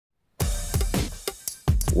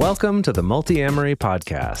Welcome to the Multiamory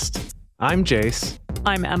podcast. I'm Jase.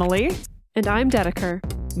 I'm Emily. And I'm Dedeker.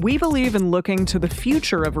 We believe in looking to the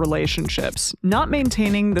future of relationships, not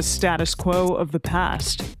maintaining the status quo of the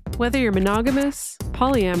past. Whether you're monogamous,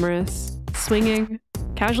 polyamorous, swinging,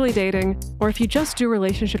 casually dating, or if you just do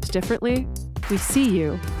relationships differently, we see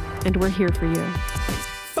you, and we're here for you.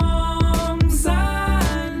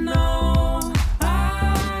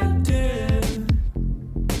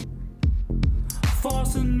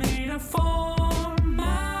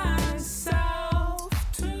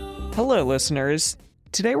 Hello, listeners.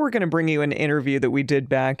 Today we're going to bring you an interview that we did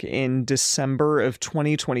back in December of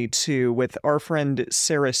 2022 with our friend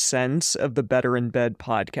Sara Sense of the Better in Bed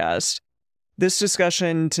podcast. This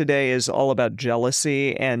discussion today is all about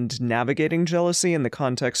jealousy and navigating jealousy in the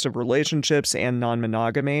context of relationships and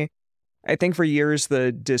non-monogamy. I think for years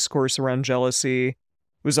the discourse around jealousy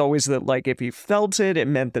was always that, like, if you felt it, it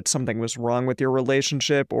meant that something was wrong with your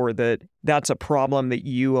relationship or that that's a problem that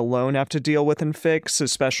you alone have to deal with and fix,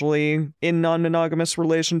 especially in non-monogamous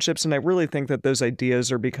relationships. And I really think that those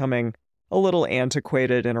ideas are becoming a little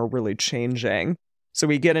antiquated and are really changing. So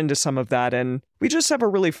we get into some of that, and we just have a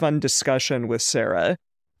really fun discussion with Sara.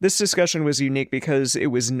 This discussion was unique because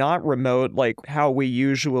it was not remote like how we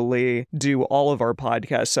usually do all of our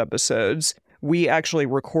podcast episodes. We actually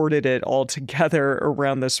recorded it all together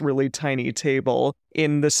around this really tiny table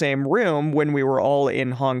in the same room when we were all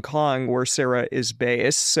in Hong Kong, where Sara is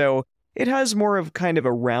based. So it has more of kind of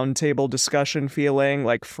a roundtable discussion feeling,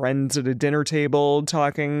 like friends at a dinner table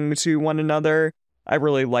talking to one another. I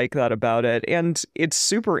really like that about it. And it's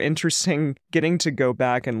super interesting getting to go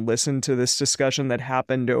back and listen to this discussion that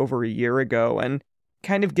happened over a year ago and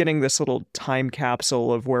kind of getting this little time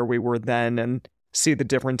capsule of where we were then and see the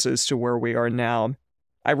differences to where we are now.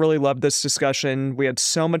 I really love this discussion. We had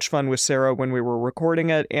so much fun with Sara when we were recording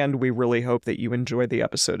it, and we really hope that you enjoyed the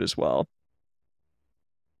episode as well.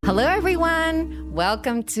 Hello, everyone.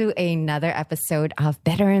 Welcome to another episode of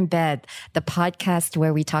Better in Bed, the podcast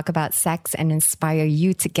where we talk about sex and inspire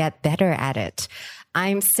you to get better at it.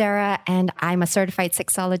 I'm Sara, and I'm a certified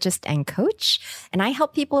sexologist and coach, and I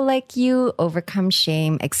help people like you overcome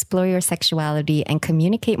shame, explore your sexuality, and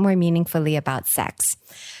communicate more meaningfully about sex.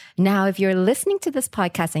 Now, if you're listening to this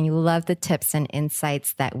podcast and you love the tips and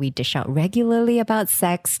insights that we dish out regularly about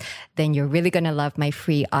sex, then you're really going to love my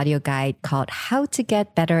free audio guide called How to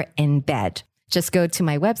Get Better in Bed. Just go to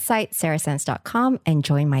my website, sarasense.com, and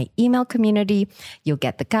join my email community. You'll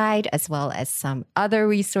get the guide as well as some other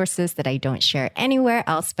resources that I don't share anywhere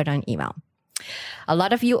else but on email. A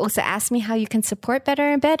lot of you also asked me how you can support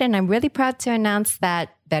Better in Bed, and I'm really proud to announce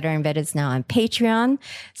that Better in Bed is now on Patreon.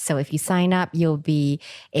 So if you sign up, you'll be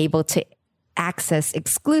able to access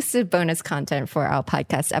exclusive bonus content for our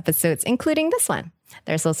podcast episodes, including this one.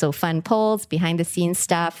 There's also fun polls, behind the scenes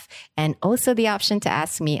stuff, and also the option to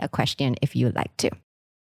ask me a question if you'd like to.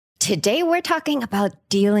 Today, we're talking about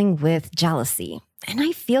dealing with jealousy. And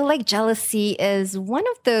I feel like jealousy is one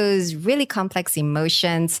of those really complex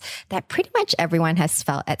emotions that pretty much everyone has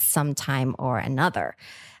felt at some time or another.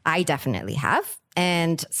 I definitely have.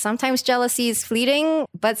 And sometimes jealousy is fleeting,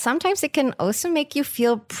 but sometimes it can also make you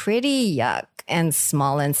feel pretty yuck and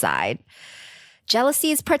small inside.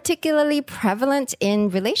 Jealousy is particularly prevalent in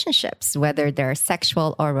relationships, whether they're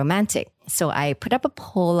sexual or romantic. So I put up a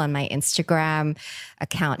poll on my Instagram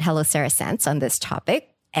account, Hello Sara Sense, on this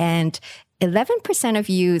topic. And 11% of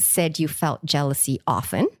you said you felt jealousy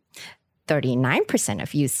often. 39%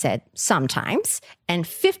 of you said sometimes. And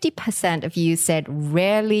 50% of you said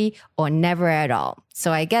rarely or never at all.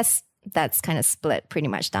 So I guess that's kind of split pretty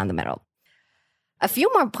much down the middle. A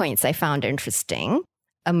few more points I found interesting.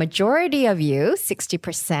 A majority of you,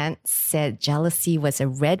 60%, said jealousy was a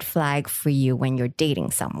red flag for you when you're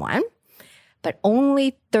dating someone. But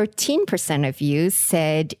only 13% of you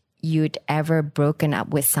said you'd ever broken up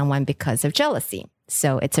with someone because of jealousy.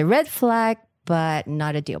 So it's a red flag, but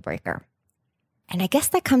not a deal breaker. And I guess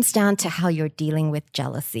that comes down to how you're dealing with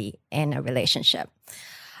jealousy in a relationship.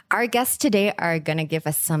 Our guests today are going to give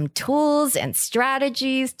us some tools and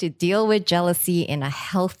strategies to deal with jealousy in a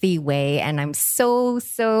healthy way. And I'm so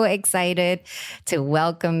excited to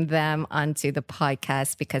welcome them onto the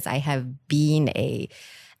podcast because I have been an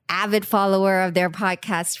avid follower of their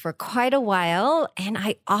podcast for quite a while. And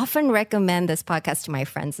I often recommend this podcast to my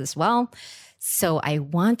friends as well. So I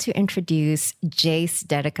want to introduce Jase,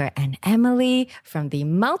 Dedeker, and Emily from the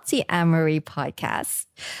Multiamory podcast.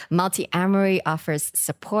 Multiamory offers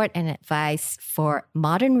support and advice for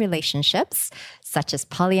modern relationships, such as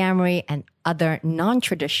polyamory and other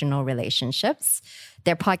non-traditional relationships.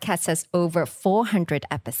 Their podcast has over 400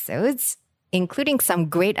 episodes. including some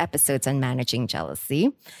great episodes on managing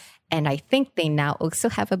jealousy. And I think they now also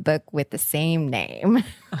have a book with the same name.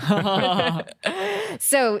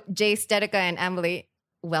 So, Jase, Dedeker, and Emily,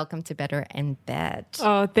 welcome to Better in Bed.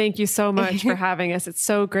 Oh, thank you so much for having us. It's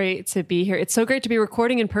so great to be here. It's so great to be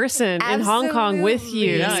recording in person in Hong Kong with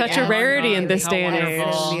you. Yeah, Such a rarity in this day and age.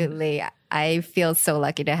 Absolutely. I feel so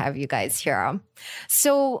lucky to have you guys here.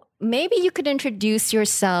 So maybe you could introduce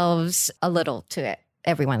yourselves a little to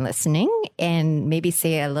everyone listening and maybe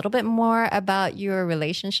say a little bit more about your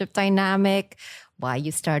relationship dynamic, why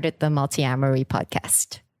you started the Multiamory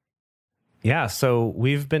podcast. Yeah, so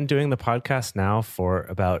we've been doing the podcast now for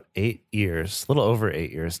about 8 years, a little over 8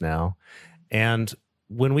 years now. And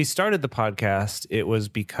when we started the podcast, it was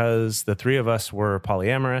because the three of us were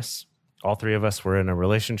polyamorous. All three of us were in a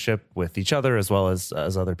relationship with each other as well as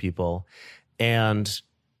other people. And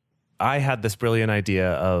I had this brilliant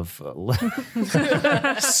idea of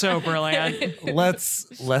So brilliant.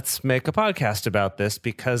 Let's make a podcast about this,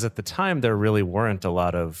 because at the time there really weren't a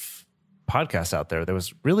lot of podcasts out there. There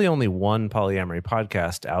was really only one polyamory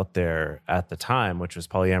podcast out there at the time, which was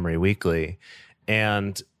Polyamory Weekly.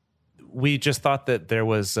 And we just thought that there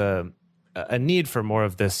was a need for more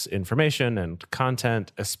of this information and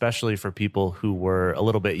content, especially for people who were a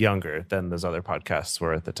little bit younger than those other podcasts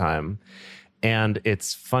were at the time. And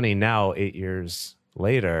it's funny now, 8 years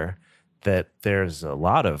later, that there's a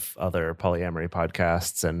lot of other polyamory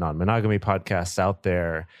podcasts and non-monogamy podcasts out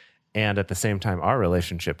there. And at the same time, our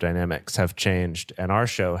relationship dynamics have changed, and our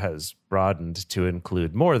show has broadened to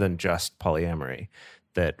include more than just polyamory,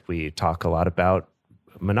 that we talk a lot about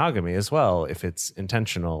monogamy as well, if it's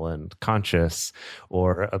intentional and conscious,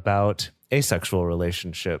 or about asexual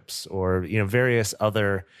relationships, or various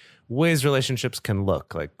other ways relationships can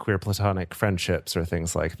look, like queer platonic friendships or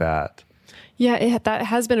things like that. Yeah, that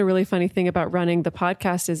has been a really funny thing about running the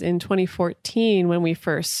podcast is in 2014, when we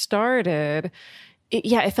first started,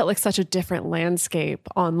 it felt like such a different landscape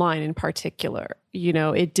online in particular.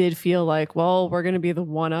 It did feel like, well, we're going to be the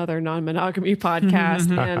one other non-monogamy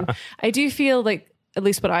podcast. And I do feel like, at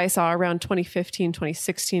least what I saw around 2015,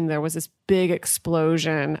 2016, there was this big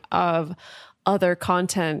explosion of other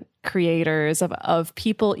content creators, of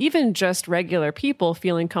people, even just regular people,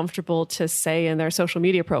 feeling comfortable to say in their social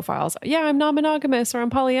media profiles, yeah, I'm non-monogamous, or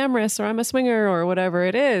I'm polyamorous, or I'm a swinger, or whatever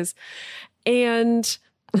it is. And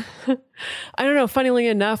I don't know, funnily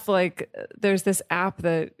enough, like there's this app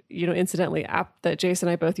that, app that Jase and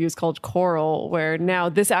I both use called Coral, where now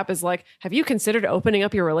this app is like, have you considered opening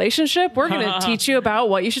up your relationship? We're going to teach you about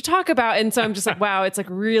what you should talk about. And so I'm just like, wow, it's like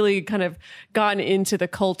really kind of gotten into the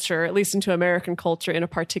culture, at least into American culture, in a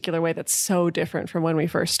particular way that's so different from when we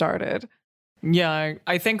first started. Yeah,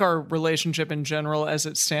 I think our relationship in general, as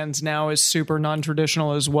it stands now, is super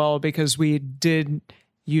non-traditional as well, because we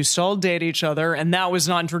used to all date each other, and that was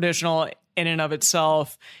non-traditional in and of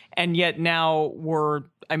itself. And yet now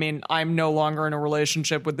I'm no longer in a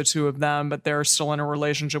relationship with the two of them, but they're still in a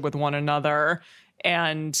relationship with one another.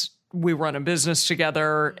 And we run a business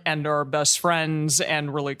together and are best friends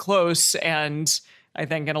and really close. And I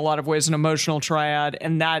think in a lot of ways an emotional triad.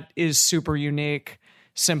 And that is super unique,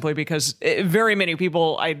 simply because very many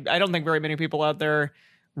people, I don't think very many people out there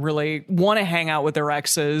really want to hang out with their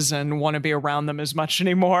exes and want to be around them as much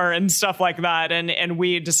anymore and stuff like that. And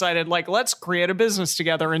we decided, like, let's create a business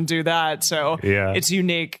together and do that. So It's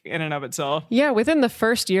unique in and of itself. Yeah. Within the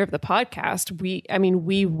first year of the podcast,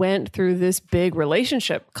 we went through this big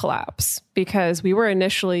relationship collapse, because we were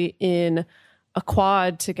initially in a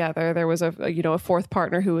quad together. There was a fourth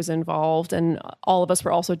partner who was involved, and all of us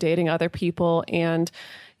were also dating other people. And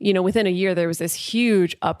within a year, there was this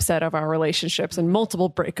huge upset of our relationships, and multiple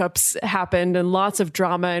breakups happened and lots of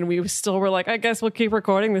drama. And we still were like, I guess we'll keep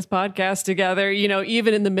recording this podcast together,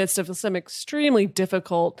 even in the midst of some extremely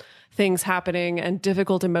difficult things happening and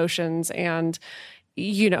difficult emotions. And,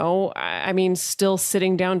 still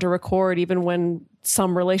sitting down to record, even when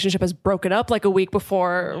some relationship has broken up like a week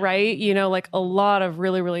before, right? Like a lot of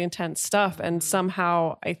really, really intense stuff. And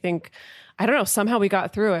somehow somehow we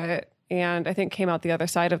got through it. And I think came out the other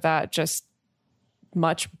side of that just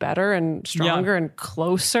much better and stronger and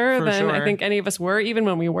closer than I think any of us were, even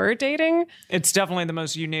when we were dating. It's definitely the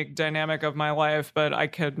most unique dynamic of my life, but I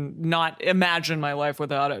could not imagine my life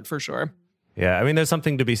without it, for sure. Yeah, there's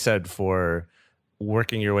something to be said for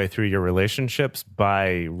working your way through your relationships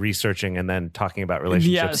by researching and then talking about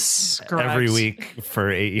relationships every week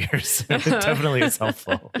for 8 years. It definitely is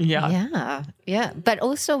helpful. Yeah. But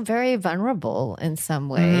also very vulnerable in some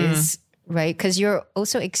ways, right? Because you're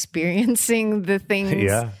also experiencing the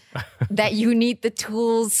things that you need the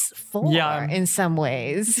tools for in some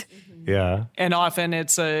ways. Yeah. And often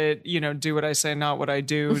it's a, do what I say, not what I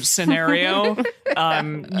do scenario.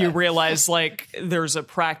 You realize like there's a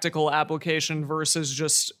practical application versus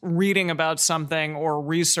just reading about something or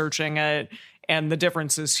researching it. And the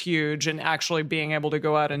difference is huge, and actually being able to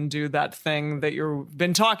go out and do that thing that you've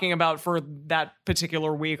been talking about for that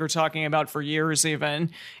particular week or talking about for years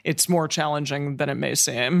even, it's more challenging than it may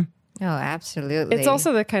seem. Oh, absolutely. It's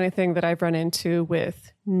also the kind of thing that I've run into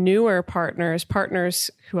with newer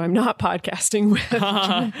partners who I'm not podcasting with.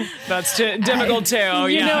 That's difficult too.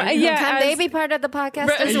 Can they be part of the podcast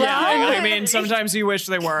as well? Yeah, I mean, sometimes you wish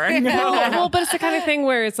they were. Well, but it's the kind of thing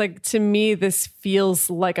where it's like, to me, this feels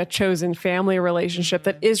like a chosen family relationship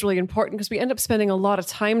that is really important because we end up spending a lot of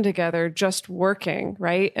time together just working,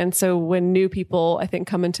 right? And so when new people, I think,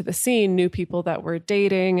 come into the scene, new people that we're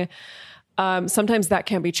dating, sometimes that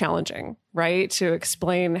can be challenging, right? To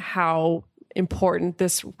explain how important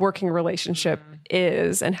this working relationship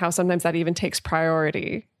is and how sometimes that even takes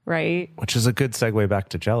priority, right? Which is a good segue back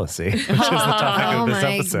to jealousy, which is the topic of this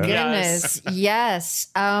episode. Oh my goodness. Yes.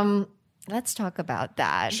 Let's talk about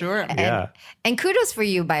that. Sure. And kudos for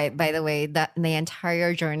you, by the way, that the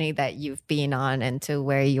entire journey that you've been on and to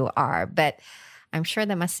where you are. But I'm sure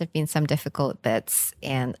there must have been some difficult bits,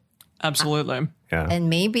 and absolutely. And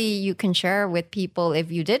maybe you can share with people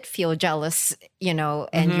if you did feel jealous,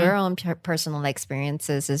 and your own personal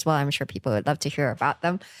experiences as well. I'm sure people would love to hear about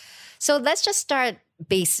them. So let's just start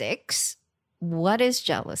basics. What is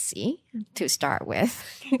jealousy to start with?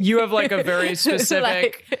 You have like a very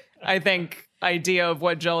specific, I think, idea of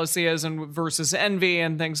what jealousy is and versus envy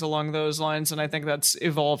and things along those lines. And I think that's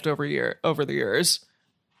evolved over the years.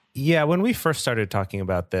 Yeah, when we first started talking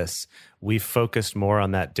about this, we focused more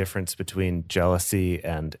on that difference between jealousy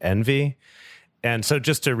and envy. And so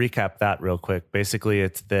just to recap that real quick, basically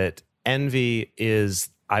it's that envy is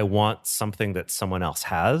I want something that someone else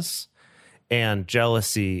has. And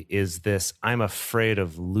jealousy is this, I'm afraid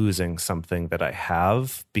of losing something that I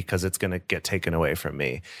have because it's going to get taken away from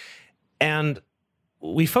me. And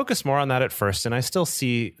we focus more on that at first, and I still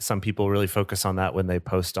see some people really focus on that when they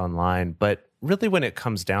post online. But really, when it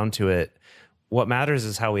comes down to it, what matters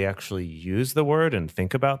is how we actually use the word and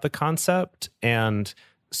think about the concept. And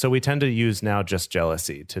so we tend to use now just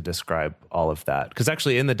jealousy to describe all of that. Because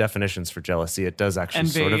actually in the definitions for jealousy, it does actually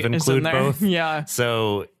sort of include both. Yeah.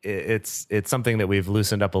 So it's something that we've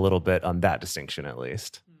loosened up a little bit on that distinction, at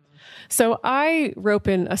least. So I rope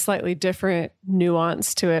in a slightly different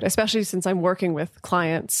nuance to it, especially since I'm working with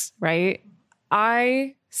clients, right?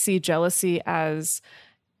 I see jealousy as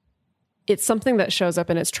it's something that shows up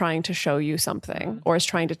and it's trying to show you something or is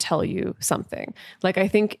trying to tell you something. Like, I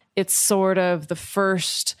think it's sort of the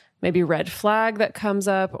first maybe red flag that comes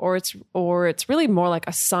up, or it's really more like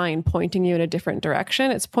a sign pointing you in a different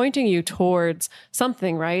direction. It's pointing you towards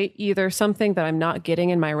something, right? Either something that I'm not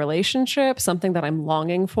getting in my relationship, something that I'm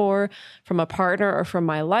longing for from a partner or from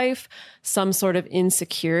my life, some sort of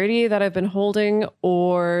insecurity that I've been holding,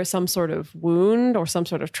 or some sort of wound or some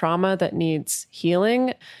sort of trauma that needs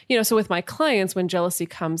healing. So with my clients, when jealousy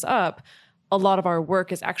comes up, a lot of our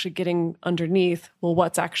work is actually getting underneath, well,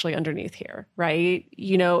 what's actually underneath here, right?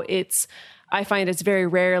 I find it's very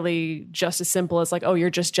rarely just as simple as like, oh, you're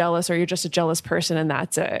just jealous or you're just a jealous person and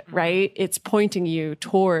that's it, right? It's pointing you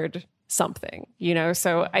toward something,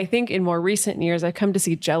 So I think in more recent years, I've come to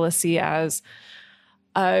see jealousy as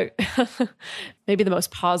maybe the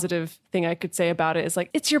most positive thing I could say about it is like,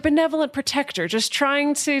 it's your benevolent protector just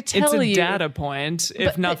trying to tell you. It's a data point,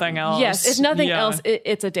 if nothing else. Yes, if nothing else,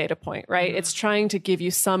 it's a data point, right? Mm-hmm. It's trying to give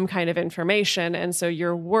you some kind of information. And so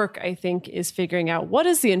your work, I think, is figuring out what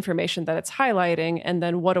is the information that it's highlighting, and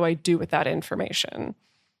then what do I do with that information?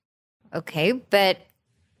 Okay, but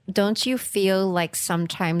don't you feel like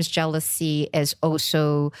sometimes jealousy is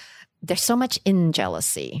also... there's so much in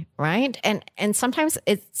jealousy, right? And sometimes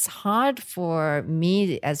it's hard for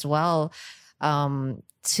me as well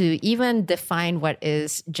to even define what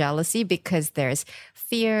is jealousy, because there's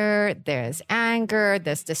fear, there's anger,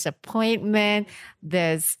 there's disappointment,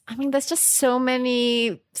 there's just so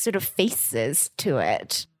many sort of faces to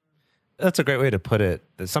it. That's a great way to put it.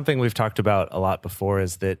 Something we've talked about a lot before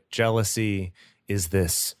is that jealousy is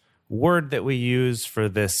this word that we use for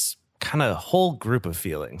this kind of whole group of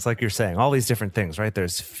feelings, like you're saying, all these different things, right?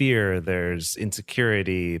 There's fear, there's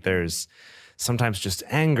insecurity, there's sometimes just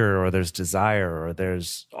anger, or there's desire, or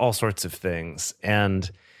there's all sorts of things. And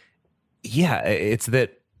yeah, it's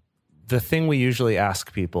that the thing we usually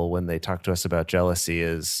ask people when they talk to us about jealousy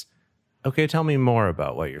is, okay, tell me more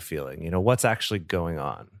about what you're feeling. What's actually going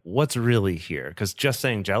on? What's really here? Because just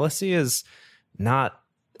saying jealousy is not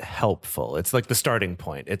helpful. It's like the starting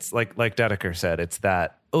point. It's like Dedeker said, it's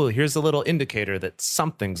that oh, here's a little indicator that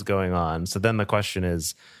something's going on. So then the question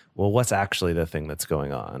is, well, what's actually the thing that's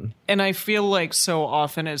going on? And I feel like so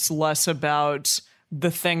often it's less about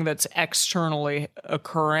the thing that's externally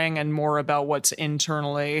occurring and more about what's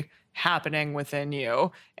internally happening within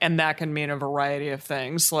you. And that can mean a variety of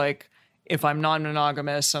things. Like if I'm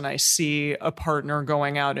non-monogamous and I see a partner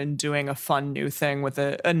going out and doing a fun new thing with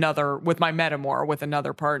with my metamor, with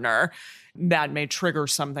another partner, that may trigger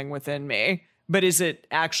something within me. But is it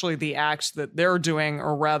actually the acts that they're doing,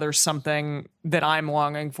 or rather something that I'm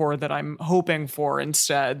longing for, that I'm hoping for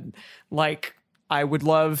instead? Like, I would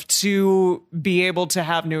love to be able to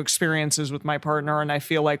have new experiences with my partner, and I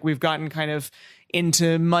feel like we've gotten kind of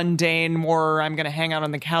into mundane, more I'm going to hang out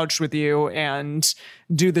on the couch with you and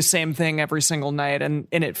do the same thing every single night. And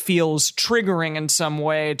it feels triggering in some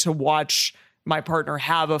way to watch my partner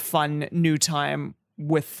have a fun new time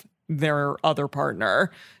with their other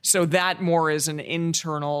partner. So that more is an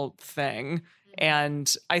internal thing.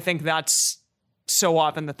 And I think that's so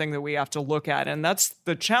often the thing that we have to look at. And that's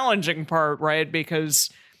the challenging part, right? Because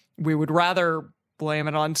we would rather blame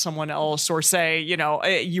it on someone else or say,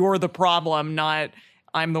 you're the problem, not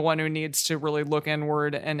I'm the one who needs to really look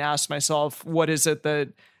inward and ask myself, what is it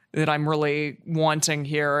that I'm really wanting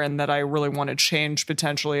here and that I really want to change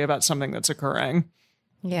potentially about something that's occurring?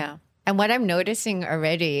 Yeah. And what I'm noticing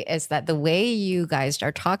already is that the way you guys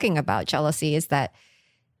are talking about jealousy is that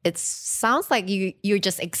it sounds like you're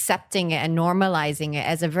just accepting it and normalizing it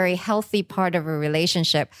as a very healthy part of a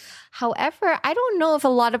relationship. However, I don't know if a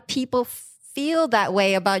lot of people feel that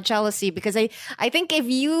way about jealousy, because I think if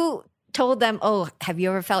you told them, oh, have you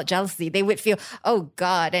ever felt jealousy? They would feel, oh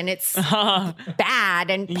God, and it's bad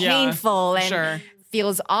and painful and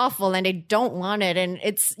feels awful and they don't want it. And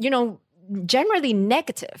it's, generally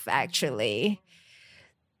negative, actually.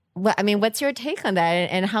 Well, I mean, what's your take on that?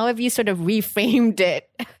 And how have you sort of reframed it?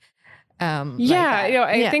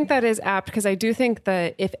 I think that is apt, because I do think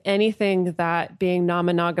that if anything that being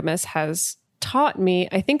non-monogamous has taught me,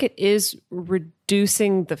 I think it is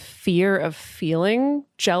reducing the fear of feeling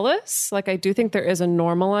jealous. Like, I do think there is a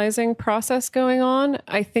normalizing process going on.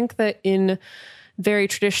 I think that in very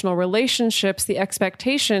traditional relationships, the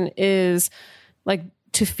expectation is like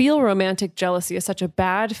to feel romantic jealousy is such a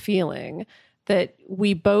bad feeling that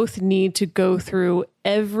we both need to go through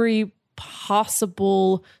every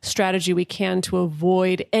possible strategy we can to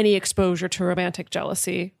avoid any exposure to romantic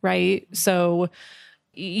jealousy, right? So,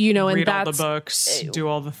 and read that's all the books, do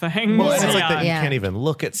all the things. Well, it's like that you can't even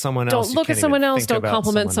look at someone else. Don't look at someone else. Don't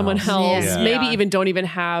compliment someone else. Yeah. Maybe don't even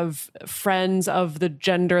have friends of the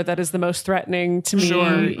gender that is the most threatening to me.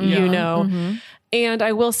 Sure. Yeah. And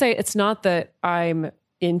I will say, it's not that I'm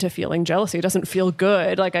into feeling jealousy. It doesn't feel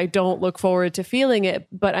good. Like, I don't look forward to feeling it,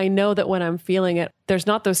 but I know that when I'm feeling it, there's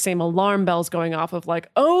not those same alarm bells going off of like,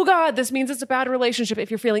 oh God, this means it's a bad relationship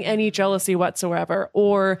if you're feeling any jealousy whatsoever,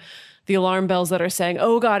 or the alarm bells that are saying,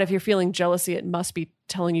 oh God, if you're feeling jealousy, it must be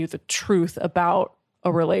telling you the truth about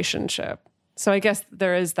a relationship. So I guess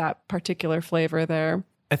there is that particular flavor there.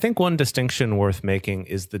 I think one distinction worth making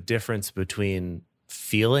is the difference between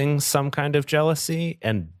feeling some kind of jealousy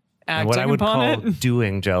and what I would call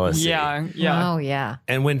doing jealousy. Yeah. Oh, yeah.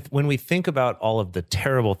 And when we think about all of the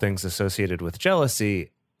terrible things associated with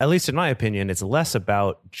jealousy, at least in my opinion, it's less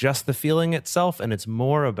about just the feeling itself, and it's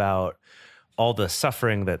more about all the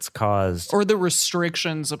suffering that's caused. Or the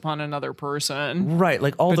restrictions upon another person. Right.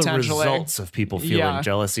 Like all the results of people feeling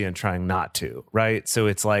jealousy and trying not to. Right. So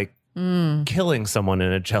it's like killing someone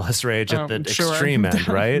in a jealous rage at the extreme end,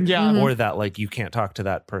 right? Or that like you can't talk to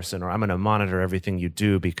that person, or I'm going to monitor everything you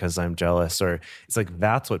do because I'm jealous. Or it's like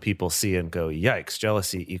that's what people see and go, yikes,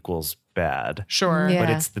 jealousy equals bad. Sure. Yeah.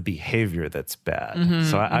 But it's the behavior that's bad.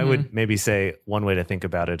 So I would maybe say one way to think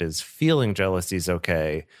about it is feeling jealousy is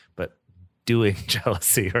okay, but doing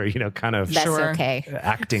jealousy or, kind of that's okay.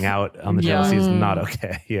 acting out on the jealousy is not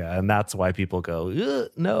okay. Yeah. And that's why people go,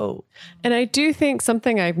 no. And I do think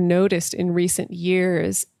something I've noticed in recent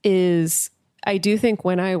years is I do think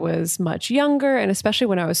when I was much younger, and especially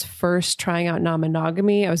when I was first trying out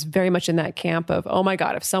non-monogamy, I was very much in that camp of, oh my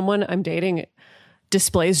God, if someone I'm dating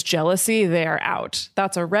displays jealousy, they're out.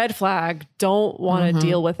 That's a red flag. Don't want to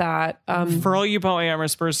deal with that. For all you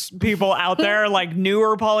polyamorous people out there, like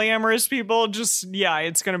newer polyamorous people, just,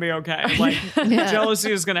 it's going to be okay. Like jealousy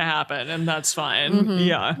is going to happen and that's fine.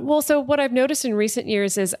 Yeah. Well, so what I've noticed in recent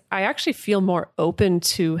years is I actually feel more open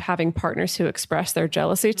to having partners who express their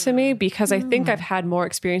jealousy to me, because I think I've had more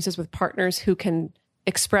experiences with partners who can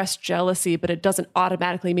express jealousy, but it doesn't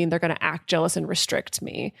automatically mean they're going to act jealous and restrict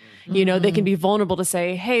me. They can be vulnerable to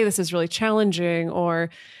say, hey, this is really challenging, or,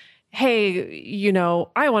 hey,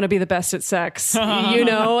 I want to be the best at sex,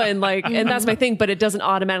 and that's my thing, but it doesn't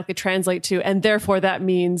automatically translate to, and therefore that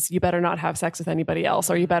means you better not have sex with anybody else,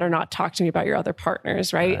 or you better not talk to me about your other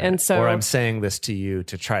partners. Right. And so, or I'm saying this to you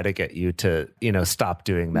to try to get you to, stop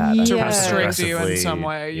doing that. To restrict you in some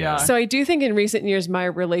way. Yeah. So I do think in recent years, my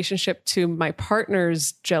relationship to my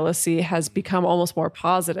partner's jealousy has become almost more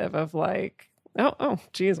positive of like, oh,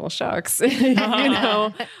 geez, well, shucks,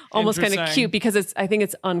 almost kind of cute because I think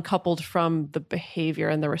it's uncoupled from the behavior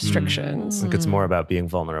and the restrictions. I think it's more about being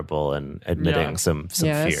vulnerable and admitting some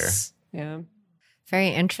fear. Yeah. Very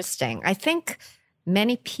interesting. I think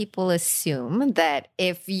many people assume that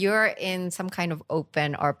if you're in some kind of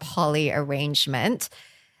open or poly arrangement,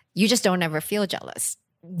 you just don't ever feel jealous.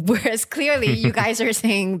 Whereas clearly you guys are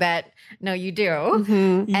saying that, no, you do.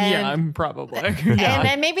 Mm-hmm. And, probably.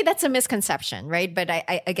 And maybe that's a misconception, right? But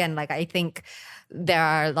I think there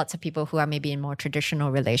are lots of people who are maybe in more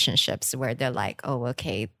traditional relationships where they're like, oh,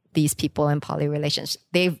 okay, these people in poly relationships,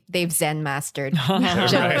 they've Zen mastered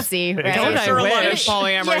jealousy, right? I'm sure a lot of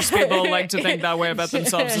polyamorous people like to think that way about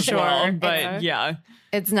themselves as well. But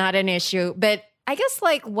it's not an issue. But I guess,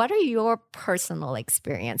 what are your personal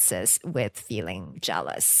experiences with feeling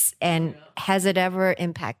jealous? And has it ever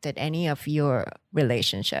impacted any of your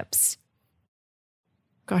relationships?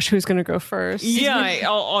 Gosh, who's going to go first? Yeah,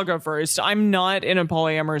 I'll go first. I'm not in a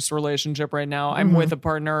polyamorous relationship right now. I'm with a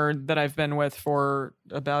partner that I've been with for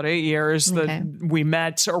about 8 years. That we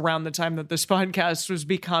met around the time that this podcast was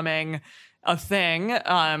becoming a thing.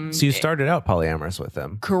 So you started out polyamorous with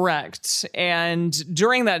him. Correct. And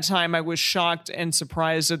during that time, I was shocked and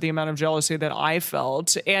surprised at the amount of jealousy that I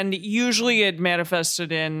felt. And usually it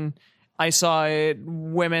manifested in, I saw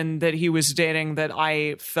women that he was dating that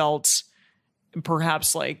I felt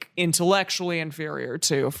perhaps intellectually inferior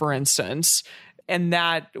to, for instance. And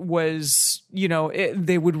that was,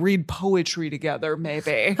 they would read poetry together,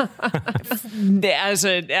 maybe, as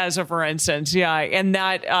a for instance. Yeah. And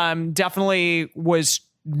that definitely was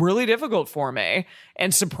really difficult for me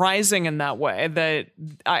and surprising in that way that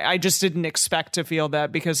I just didn't expect to feel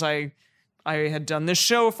that because I had done this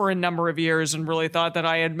show for a number of years and really thought that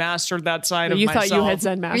I had mastered that side of myself. You thought you had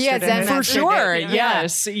Zen mastered it. For sure.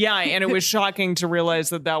 Yes. Yeah. And it was shocking to realize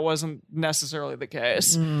that wasn't necessarily the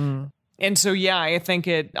case. And so, I think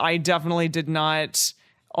I definitely did not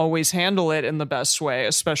always handle it in the best way,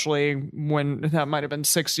 especially when that might have been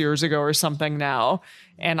 6 years ago or something now.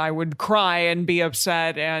 And I would cry and be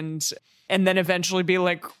upset and then eventually be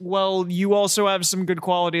like, well, you also have some good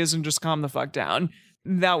qualities and just calm the fuck down.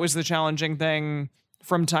 That was the challenging thing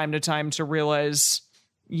from time to time to realize,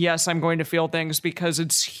 yes, I'm going to feel things because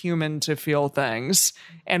it's human to feel things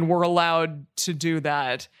and we're allowed to do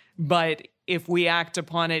that. But if we act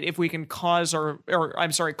upon it, if we can calm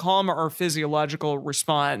our physiological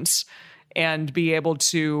response and be able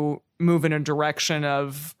to move in a direction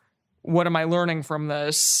of what am I learning from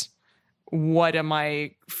this? What am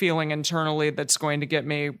I feeling internally that's going to get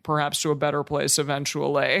me perhaps to a better place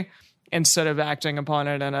eventually, instead of acting upon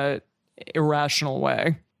it in a irrational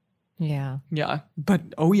way. Yeah. Yeah. But,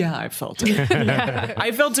 I felt it.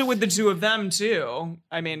 I felt it with the two of them too.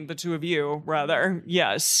 I mean, the two of you rather.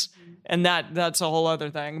 Yes. And that's a whole other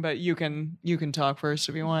thing, but you can talk first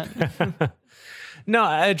if you want. No,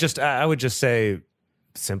 I would just say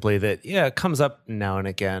simply that, it comes up now and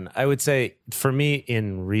again. I would say for me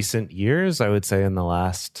in recent years, I would say in the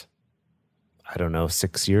last,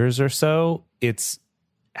 6 years or so,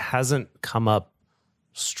 hasn't come up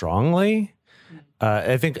strongly.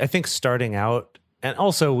 I think starting out, and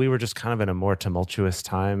also we were just kind of in a more tumultuous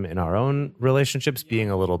time in our own relationships,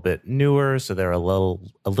 being a little bit newer, so they're a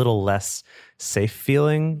little less safe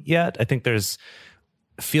feeling yet. I think there's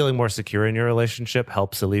feeling more secure in your relationship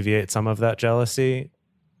helps alleviate some of that jealousy.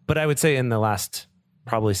 But I would say in the last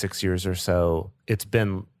probably 6 years or so,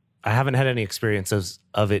 I haven't had any experiences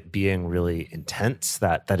of it being really intense,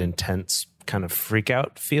 that intense kind of freak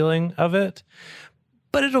out feeling of it.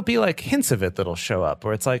 But it'll be like hints of it that'll show up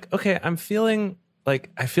where it's like, okay, I'm feeling like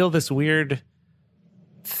I feel this weird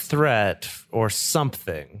threat or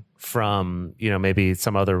something from, maybe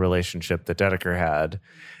some other relationship that Dedeker had.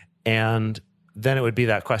 And then it would be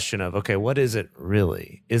that question of, okay, what is it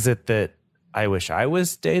really? Is it that I wish I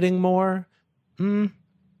was dating more?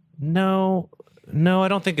 No, I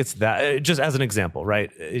don't think it's that. Just as an example,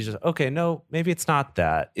 right? It's just, okay, no, maybe it's not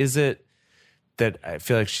that. Is it that I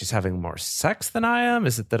feel like she's having more sex than I am?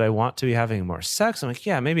 Is it that I want to be having more sex? I'm like,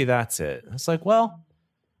 yeah, maybe that's it. It's like, well,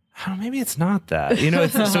 maybe it's not that. So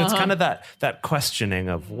it's kind of that questioning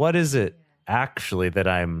of what is it actually that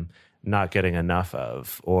I'm not getting enough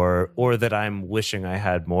of, or that I'm wishing I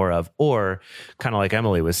had more of, or kind of like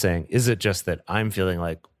Emily was saying, is it just that I'm feeling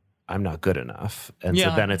like I'm not good enough? And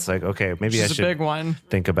so then it's like, okay, maybe I should a big one.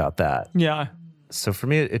 Think about that. Yeah. So for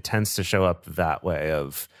me, it tends to show up that way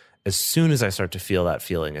of as soon as I start to feel that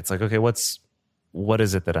feeling, it's like, okay, what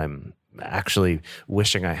is it that I'm actually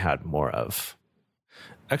wishing I had more of?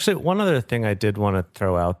 Actually, one other thing I did want to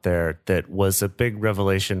throw out there that was a big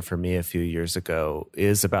revelation for me a few years ago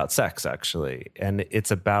is about sex, actually. And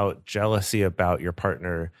it's about jealousy about your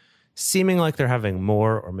partner seeming like they're having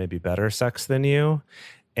more or maybe better sex than you.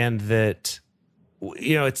 And that,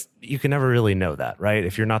 you know, you can never really know that, right?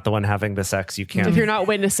 If you're not the one having the sex, you can't. If you're not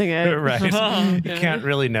witnessing it. Right. You can't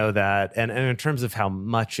really know that. And in terms of how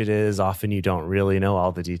much it is, often you don't really know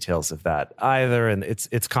all the details of that either. And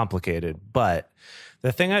it's complicated. But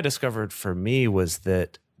the thing I discovered for me was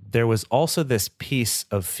that there was also this piece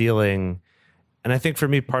of feeling, and I think for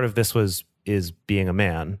me, part of this is being a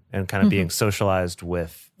man and kind of being socialized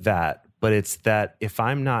with that. But it's that if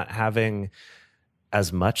I'm not having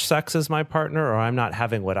as much sex as my partner, or I'm not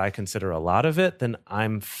having what I consider a lot of it, then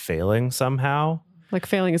I'm failing somehow. Like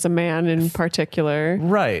failing as a man in particular.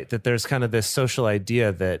 Right. That there's kind of this social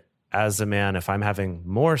idea that as a man, if I'm having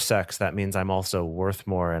more sex, that means I'm also worth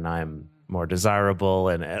more and I'm more desirable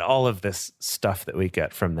and all of this stuff that we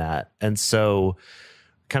get from that. And so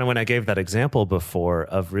kind of when I gave that example before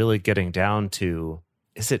of really getting down to,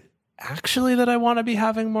 is it actually that I want to be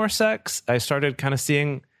having more sex? I started kind of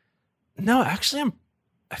seeing, no, actually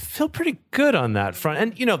I feel pretty good on that front.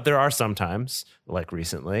 And, you know, there are some times, like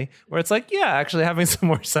recently, where it's like, yeah, actually having some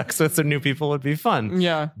more sex with some new people would be fun.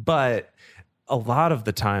 Yeah. But a lot of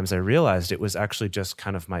the times I realized it was actually just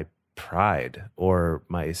kind of my pride or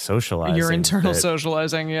my socializing. Your internal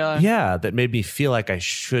socializing, yeah. Yeah, that made me feel like I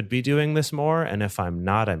should be doing this more. And if I'm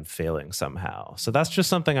not, I'm failing somehow. So that's just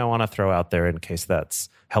something I want to throw out there in case that's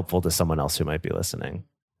helpful to someone else who might be listening.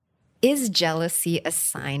 Is jealousy a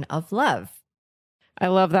sign of love? I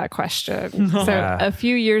love that question. So a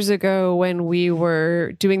few years ago when we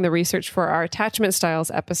were doing the research for our attachment styles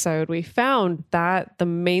episode, we found that the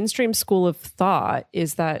mainstream school of thought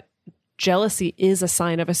is that jealousy is a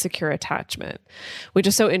sign of a secure attachment, which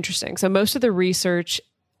is so interesting. So most of the research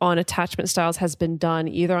on attachment styles has been done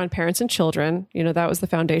either on parents and children, you know, that was the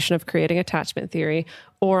foundation of creating attachment theory,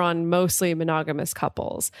 or on mostly monogamous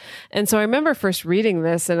couples. And so I remember first reading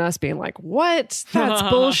this and us being like, what? That's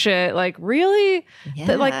bullshit. Like, really?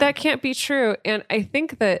 Yeah. That can't be true. And I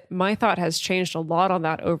think that my thought has changed a lot on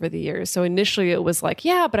that over the years. So initially it was like,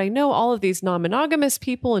 yeah, but I know all of these non-monogamous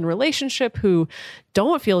people in relationship who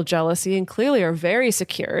don't feel jealousy and clearly are very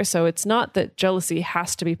secure. So it's not that jealousy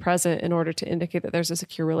has to be present in order to indicate that there's a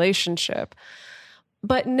secure relationship.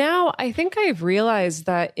 But now I think I've realized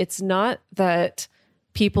that it's not that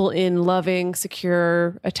people in loving,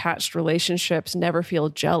 secure, attached relationships never feel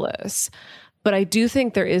jealous. But I do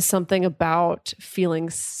think there is something about feeling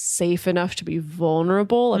safe enough to be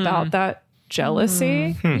vulnerable about that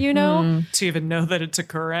jealousy, you know? To even know that it's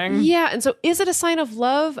occurring. Yeah. And so is it a sign of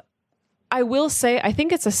love? I will say, I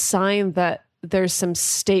think it's a sign that there's some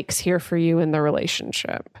stakes here for you in the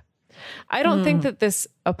relationship. I don't think that this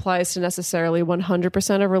applies to necessarily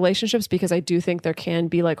 100% of relationships, because I do think there can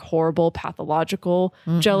be like horrible pathological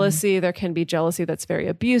jealousy. There can be jealousy that's very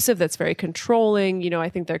abusive, that's very controlling. You know, I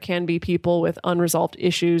think there can be people with unresolved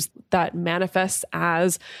issues that manifests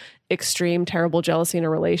as extreme, terrible jealousy in a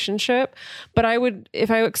relationship. But if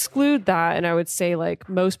I exclude that and I would say like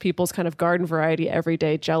most people's kind of garden variety,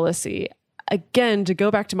 everyday jealousy, again, to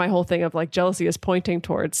go back to my whole thing of like jealousy is pointing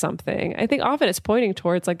towards something. I think often it's pointing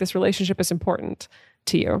towards like this relationship is important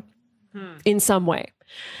to you in some way.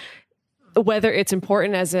 Whether it's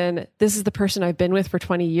important as in this is the person I've been with for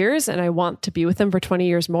 20 years and I want to be with them for 20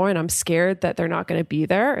 years more and I'm scared that they're not going to be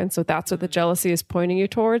there. And so that's what the jealousy is pointing you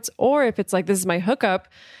towards. Or if it's like, this is my hookup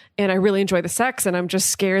and I really enjoy the sex and I'm just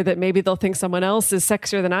scared that maybe they'll think someone else is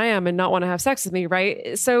sexier than I am and not want to have sex with me,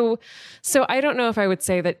 right? So I don't know if I would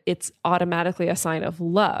say that it's automatically a sign of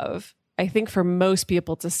love. I think for most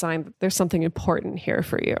people it's a sign that there's something important here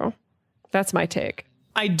for you. That's my take.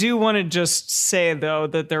 I do want to just say, though,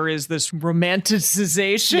 that there is this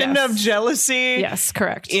romanticization of jealousy. Yes,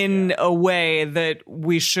 correct. In a way that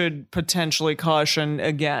we should potentially caution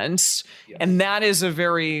against. Yes. And that is a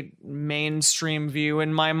very mainstream view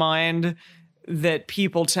in my mind, that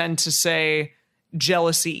people tend to say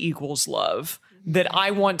jealousy equals love. that I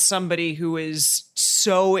want somebody who is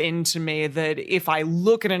so into me that if I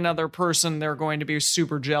look at another person, they're going to be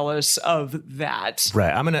super jealous of that.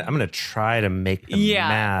 Right. I'm gonna try to make them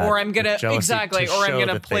mad. Or I'm gonna exactly, or I'm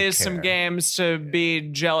gonna play some games to be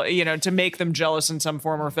jealous, to make them jealous in some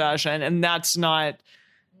form or fashion. And that's not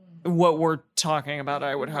what we're talking about,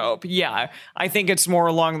 I would hope. Yeah. I think it's more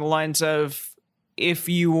along the lines of, if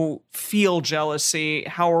you feel jealousy,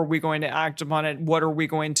 how are we going to act upon it? What are we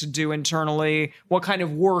going to do internally? What kind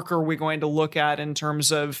of work are we going to look at in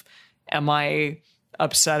terms of, am I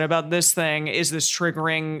upset about this thing? Is this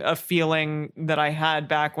triggering a feeling that I had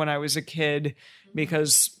back when I was a kid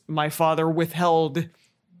because my father withheld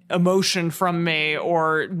emotion from me,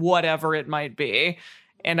 or whatever it might be?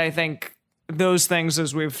 And I think those things,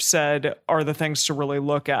 as we've said, are the things to really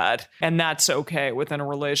look at. And that's okay within a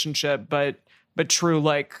relationship. But true,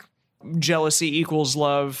 like, jealousy equals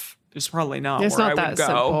love is probably not it's where not I would that go.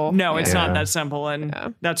 simple. No, it's not that simple.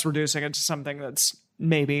 And that's reducing it to something that's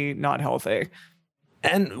maybe not healthy.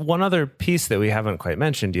 And one other piece that we haven't quite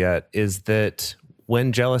mentioned yet is that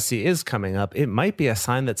when jealousy is coming up, it might be a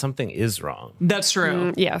sign that something is wrong. That's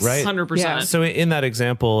true. Yes. Right? 100%. Yeah. So in that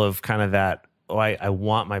example of kind of that, I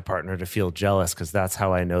want my partner to feel jealous because that's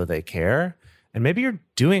how I know they care. And maybe you're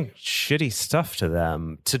doing shitty stuff to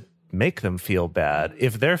them to make them feel bad.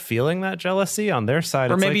 If they're feeling that jealousy on their side,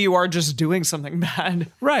 Or maybe you are just doing something bad.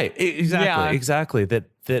 Right. Exactly. Yeah. Exactly. That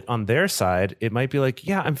on their side, it might be like,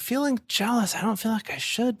 yeah, I'm feeling jealous. I don't feel like I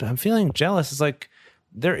should, but I'm feeling jealous. It's like,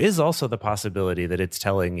 there is also the possibility that it's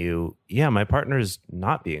telling you, yeah, my partner is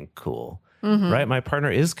not being cool, right? My partner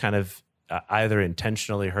is kind of either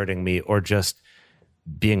intentionally hurting me or just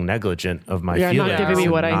being negligent of my feelings. Not giving me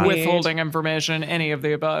what I need. Withholding information, any any of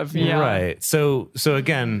the above. Yeah. Right. So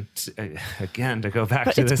again, to go back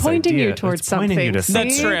But to it's this pointing idea, you towards it's pointing you to something.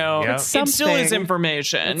 That's something. true. Yep. It's It still is something.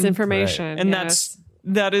 information. It's information. And yes.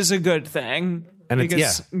 that is a good thing. And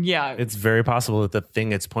because, it's very possible that the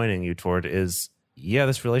thing it's pointing you toward is, yeah,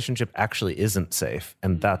 this relationship actually isn't safe.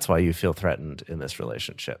 And that's why you feel threatened in this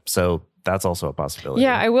relationship. So that's also a possibility.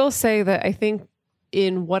 Yeah, I will say that I think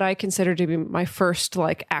in what I consider to be my first,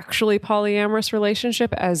 like, actually polyamorous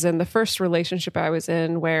relationship, as in the first relationship I was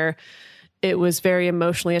in where it was very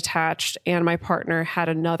emotionally attached and my partner had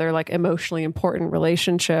another, like, emotionally important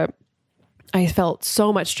relationship, I felt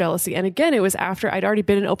so much jealousy. And again, it was after I'd already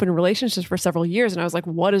been in open relationships for several years. And I was like,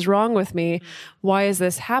 what is wrong with me? Why is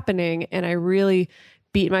this happening? And I really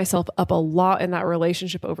beat myself up a lot in that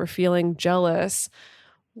relationship over feeling jealous.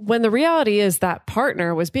 When the reality is that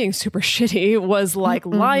partner was being super shitty, was like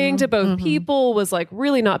lying to both people, was like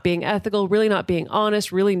really not being ethical, really not being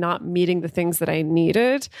honest, really not meeting the things that I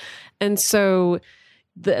needed. And so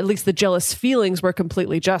at least the jealous feelings were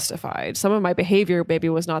completely justified. Some of my behavior maybe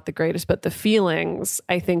was not the greatest, but the feelings,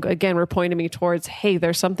 I think, again, were pointing me towards, hey,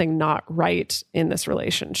 there's something not right in this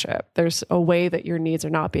relationship. There's a way that your needs are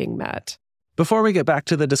not being met. Before we get back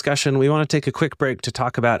to the discussion, we want to take a quick break to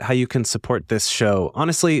talk about how you can support this show.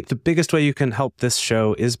 Honestly, the biggest way you can help this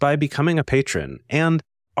show is by becoming a patron. And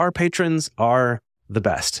our patrons are the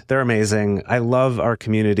best. They're amazing. I love our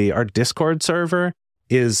community. Our Discord server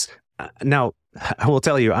is... Now, I will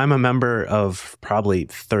tell you, I'm a member of probably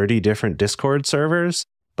 30 different Discord servers,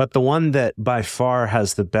 but the one that by far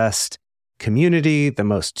has the best community, the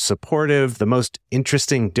most supportive, the most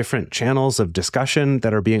interesting different channels of discussion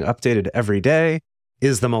that are being updated every day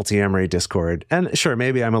is the Multiamory Discord. And sure,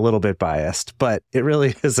 maybe I'm a little bit biased, but it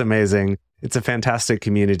really is amazing. It's a fantastic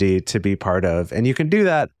community to be part of. And you can do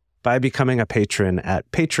that by becoming a patron at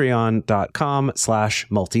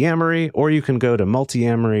patreon.com/multiamory, or you can go to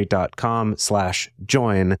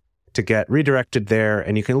multiamory.com/join to get redirected there,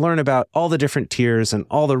 and you can learn about all the different tiers and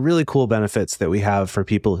all the really cool benefits that we have for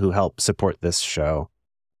people who help support this show.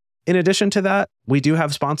 In addition to that, we do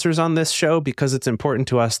have sponsors on this show because it's important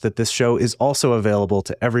to us that this show is also available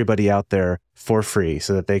to everybody out there for free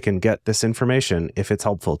so that they can get this information if it's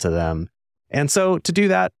helpful to them. And so to do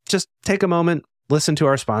that, just take a moment, listen to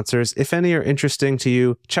our sponsors. If any are interesting to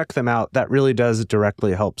you, check them out. That really does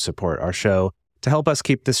directly help support our show to help us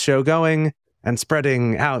keep this show going and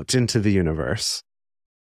spreading out into the universe.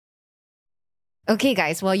 Okay,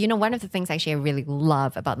 guys. Well, one of the things actually I really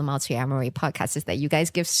love about the Multiamory podcast is that you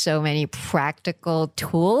guys give so many practical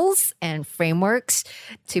tools and frameworks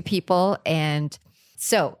to people. And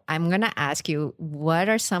so I'm going to ask you, what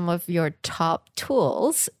are some of your top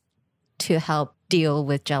tools to help deal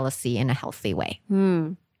with jealousy in a healthy way?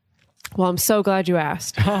 Well, I'm so glad you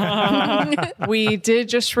asked. We did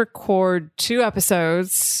just record 2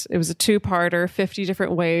 episodes. It was a 2-parter, 50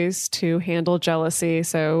 different ways to handle jealousy.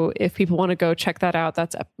 So if people want to go check that out,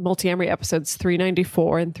 that's Multiamory episodes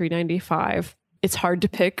 394 and 395. it's hard to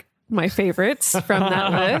pick my favorites from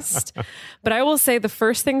that list. But I will say the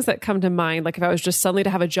first things that come to mind, like if I was just suddenly to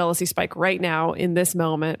have a jealousy spike right now in this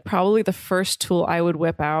moment, probably the first tool I would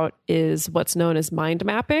whip out is what's known as mind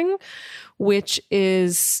mapping, which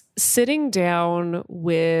is sitting down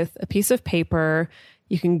with a piece of paper.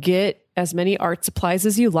 You can get as many art supplies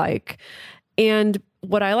as you like. And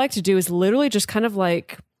what I like to do is literally just kind of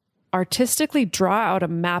like artistically draw out a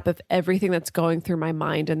map of everything that's going through my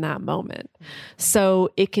mind in that moment. So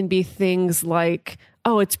it can be things like,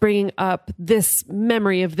 oh, it's bringing up this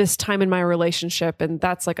memory of this time in my relationship, and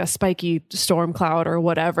that's like a spiky storm cloud or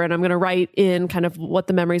whatever. And I'm going to write in kind of what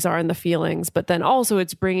the memories are and the feelings. But then also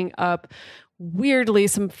it's bringing up weirdly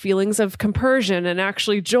some feelings of compersion and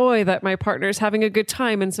actually joy that my partner's having a good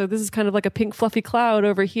time. And so this is kind of like a pink fluffy cloud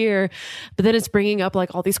over here. But then it's bringing up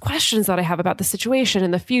like all these questions that I have about the situation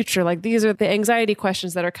in the future. Like these are the anxiety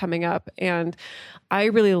questions that are coming up. And I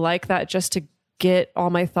really like that just to get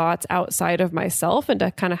all my thoughts outside of myself and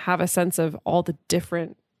to kind of have a sense of all the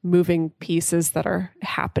different moving pieces that are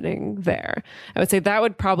happening there. I would say that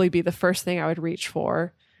would probably be the first thing I would reach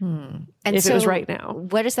for. And if so it was right now.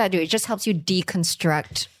 What does that do? It just helps you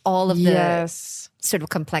deconstruct all of the sort of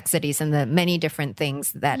complexities and the many different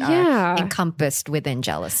things that are encompassed within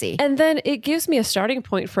jealousy. And then it gives me a starting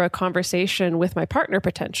point for a conversation with my partner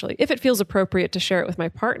potentially, if it feels appropriate to share it with my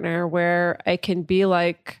partner, where I can be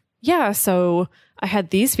like, yeah, so I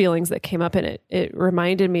had these feelings that came up and it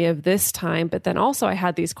reminded me of this time, but then also I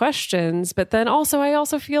had these questions, but then also I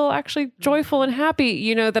also feel actually joyful and happy,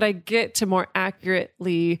 you know, that I get to more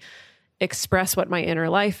accurately express what my inner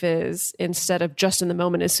life is instead of just in the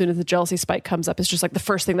moment. As soon as the jealousy spike comes up, it's just like the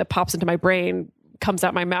first thing that pops into my brain comes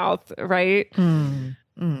out my mouth, right?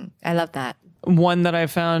 I love that. One that I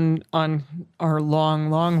found on our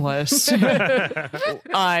long list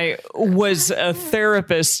I was a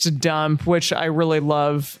therapist dump, which I really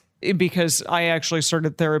love because I actually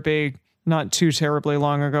started therapy not too terribly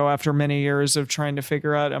long ago after many years of trying to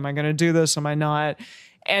figure out, am I going to do this? Am I not?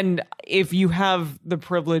 And if you have the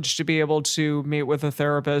privilege to be able to meet with a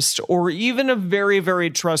therapist or even a very,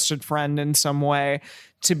 very trusted friend in some way,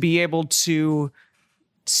 to be able to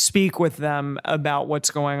speak with them about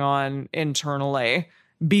what's going on internally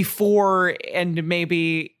before and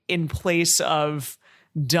maybe in place of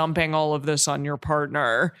dumping all of this on your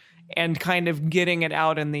partner and kind of getting it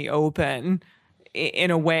out in the open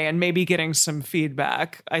in a way and maybe getting some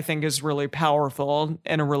feedback, I think is really powerful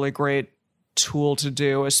and a really great tool to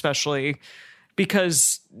do, especially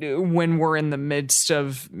because when we're in the midst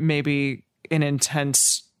of maybe an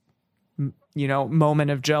intense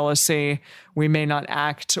moment of jealousy, we may not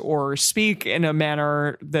act or speak in a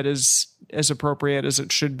manner that is as appropriate as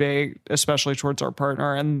it should be, especially towards our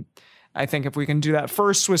partner. And I think if we can do that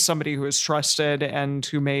first with somebody who is trusted and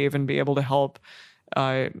who may even be able to help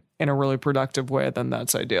in a really productive way, then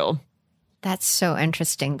that's ideal. That's so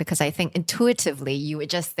interesting because I think intuitively you would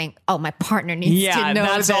just think, oh, my partner needs to know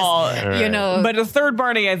that's this, all. you know. But a third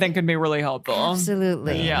party, I think, can be really helpful.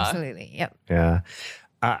 Absolutely. Yeah. Absolutely. Yep. Yeah.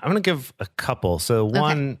 I'm going to give a couple. So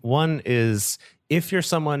one is if you're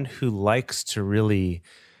someone who likes to really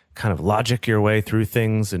kind of logic your way through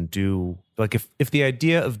things and do, like if the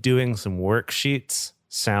idea of doing some worksheets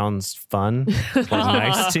sounds fun, like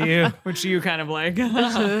nice to you. Which you kind of like.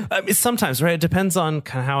 I mean, sometimes, right? It depends on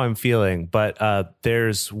kind of how I'm feeling. But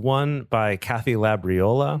there's one by Kathy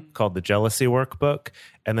Labriola called The Jealousy Workbook.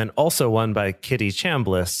 And then also one by Kitty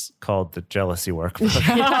Chambliss called The Jealousy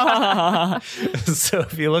Workbook. So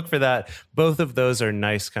if you look for that, both of those are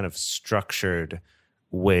nice kind of structured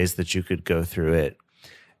ways that you could go through it.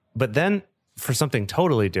 But then for something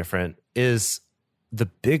totally different is the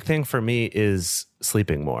big thing for me is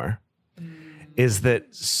sleeping more. Is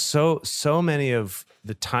that so many of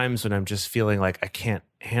the times when I'm just feeling like I can't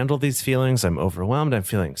handle these feelings, I'm overwhelmed, I'm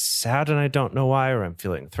feeling sad and I don't know why, or I'm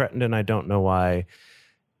feeling threatened and I don't know why,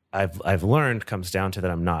 I've learned comes down to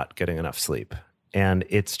that I'm not getting enough sleep. And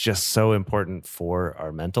it's just so important for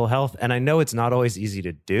our mental health. And I know it's not always easy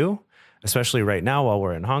to do, especially right now while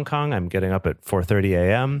we're in Hong Kong. I'm getting up at 4:30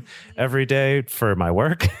 a.m. every day for my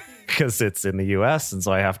work because it's in the US. And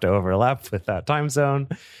so I have to overlap with that time zone.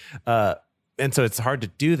 And so it's hard to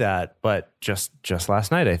do that. But just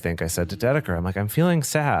last night, I think I said to Dedeker, I'm like, I'm feeling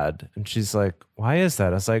sad. And she's like, why is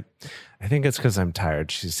that? I was like, I think it's because I'm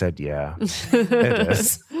tired. She said, yeah, it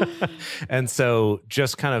is. And so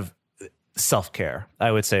just kind of self-care,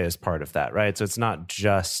 I would say, is part of that, right? So it's not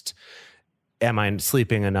just, am I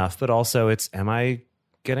sleeping enough? But also it's, am I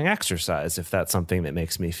getting exercise if that's something that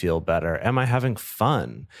makes me feel better? Am I having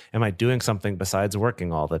fun? Am I doing something besides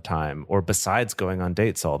working all the time or besides going on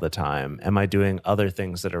dates all the time? Am I doing other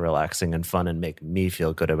things that are relaxing and fun and make me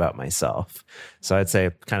feel good about myself? So I'd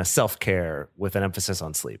say kind of self-care with an emphasis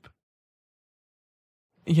on sleep.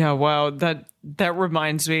 Yeah, wow. That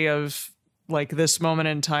reminds me of like this moment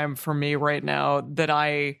in time for me right now that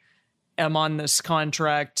I am on this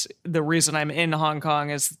contract. The reason I'm in Hong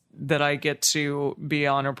Kong is that I get to be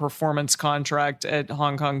on a performance contract at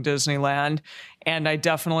Hong Kong Disneyland. And I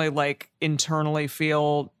definitely like internally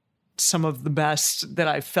feel some of the best that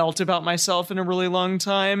I've felt about myself in a really long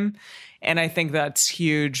time. And I think that's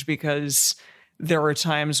huge because there are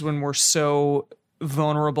times when we're so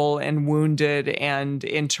vulnerable and wounded and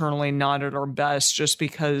internally not at our best just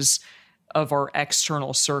because of our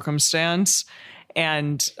external circumstance.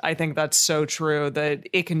 And I think that's so true that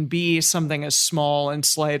it can be something as small and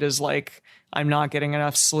slight as like, I'm not getting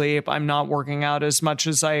enough sleep. I'm not working out as much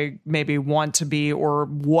as I maybe want to be or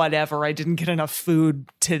whatever. I didn't get enough food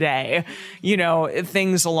today,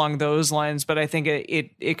 things along those lines. But I think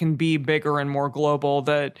it can be bigger and more global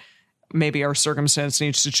that maybe our circumstance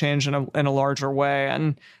needs to change in a larger way.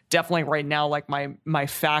 And definitely right now, like my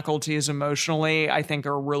faculties emotionally, I think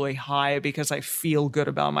are really high because I feel good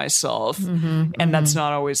about myself. And that's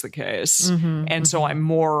not always the case. And so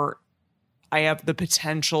I have the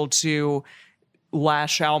potential to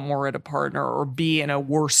lash out more at a partner or be in a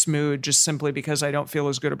worse mood just simply because I don't feel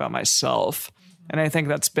as good about myself. And I think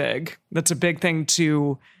that's big. That's a big thing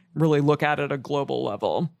to really look at a global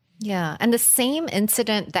level. Yeah. And the same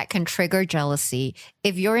incident that can trigger jealousy,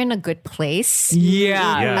 if you're in a good place.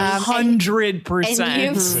 Yeah. 100%. And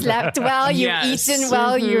you've slept well, you've eaten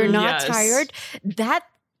well, you're not tired, that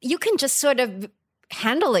you can just sort of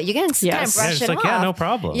handle it. You can kind of brush it off. Yeah, no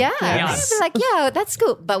problem. Yeah. Be like, yeah, that's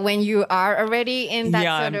cool. But when you are already in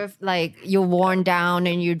that sort of like you're worn down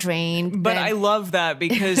and you're drained. But I love that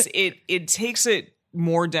because it takes it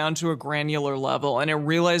more down to a granular level and it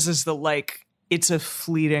realizes that like, it's a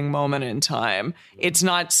fleeting moment in time. It's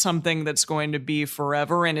not something that's going to be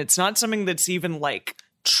forever. And it's not something that's even like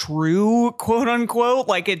true, quote unquote.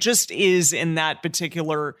 Like it just is in that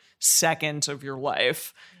particular second of your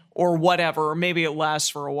life or whatever. Maybe it lasts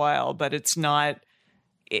for a while, but it's not,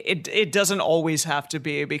 it doesn't always have to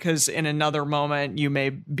be because in another moment you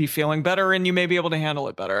may be feeling better and you may be able to handle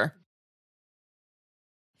it better.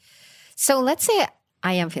 So let's say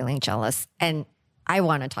I am feeling jealous and I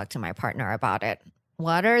want to talk to my partner about it.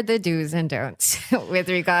 What are the do's and don'ts with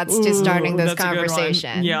regards to starting this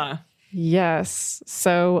conversation? Yeah. Yes.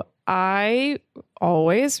 So I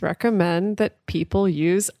always recommend that people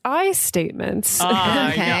use I statements.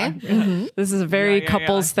 Okay. This is a very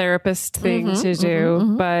couples therapist thing to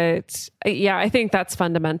do. But I think that's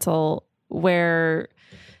fundamental where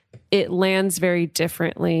it lands very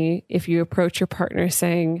differently if you approach your partner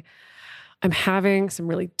saying, I'm having some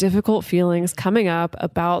really difficult feelings coming up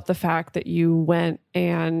about the fact that you went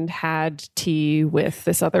and had tea with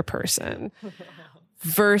this other person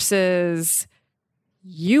versus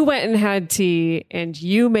you went and had tea and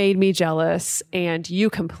you made me jealous and you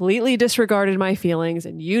completely disregarded my feelings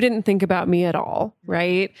and you didn't think about me at all,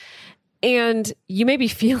 right? And you may be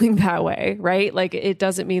feeling that way, right? Like it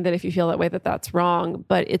doesn't mean that if you feel that way that that's wrong,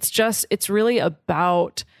 but it's really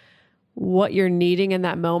about what you're needing in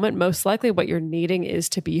that moment. Most likely what you're needing is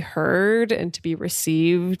to be heard and to be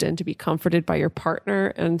received and to be comforted by your partner.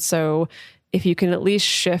 And so if you can at least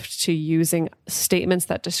shift to using statements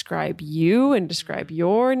that describe you and describe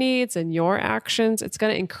your needs and your actions, it's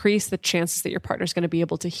going to increase the chances that your partner is going to be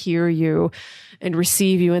able to hear you and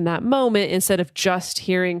receive you in that moment instead of just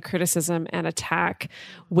hearing criticism and attack,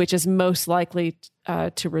 which is most likely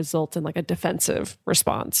to result in like a defensive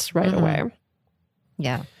response right away.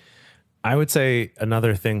 Yeah. I would say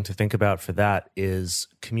another thing to think about for that is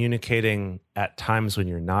communicating at times when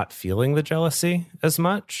you're not feeling the jealousy as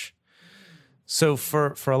much. So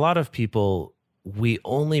for a lot of people, we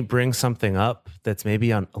only bring something up that's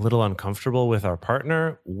maybe a little uncomfortable with our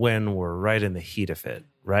partner when we're right in the heat of it,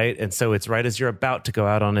 right? And so it's right as you're about to go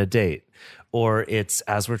out on a date, or it's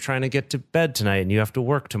as we're trying to get to bed tonight and you have to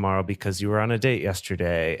work tomorrow because you were on a date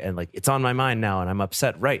yesterday. And like, it's on my mind now and I'm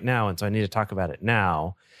upset right now. And so I need to talk about it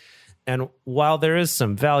now. And while there is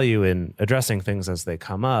some value in addressing things as they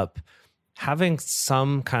come up, having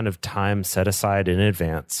some kind of time set aside in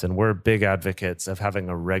advance, and we're big advocates of having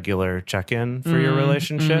a regular check-in for your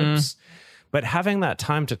relationships, but having that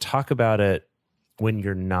time to talk about it when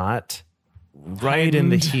you're not right in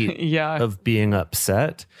the heat of being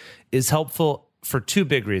upset is helpful for two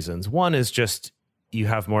big reasons. One is just you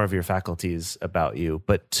have more of your faculties about you.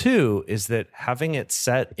 But 2 is that having it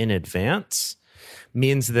set in advance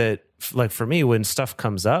means that, like for me, when stuff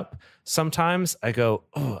comes up, sometimes I go,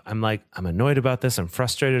 oh, I'm annoyed about this. I'm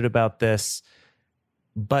frustrated about this.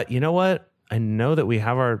 But you know what? I know that we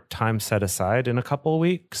have our time set aside in a couple of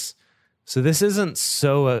weeks. So this isn't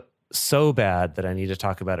so bad that I need to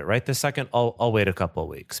talk about it right this second. I'll wait a couple of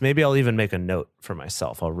weeks. Maybe I'll even make a note for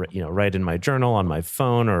myself. I'll write in my journal on my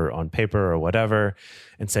phone or on paper or whatever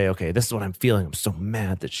and say, okay, this is what I'm feeling. I'm so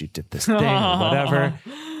mad that she did this thing or whatever.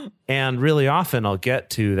 And really often I'll get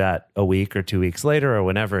to that a week or 2 weeks later or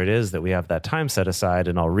whenever it is that we have that time set aside,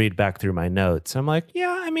 and I'll read back through my notes. I'm like,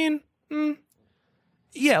 yeah,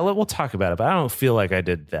 yeah, we'll talk about it, but I don't feel like I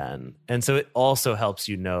did then. And so it also helps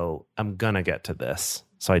I'm going to get to this.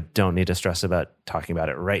 So I don't need to stress about talking about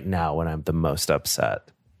it right now when I'm the most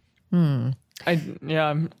upset.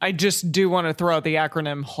 I just do want to throw out the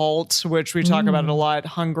acronym HALT, which we talk about it a lot: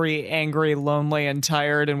 hungry, angry, lonely, and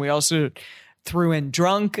tired. And we also threw in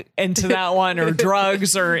drunk into that one, or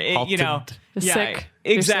drugs, or sick.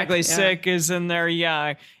 Exactly. Sick is in there.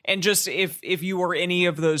 Yeah. And just if you were any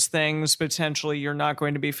of those things, potentially you're not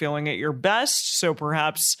going to be feeling at your best. So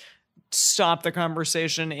perhaps stop the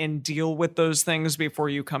conversation and deal with those things before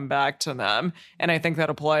you come back to them. And I think that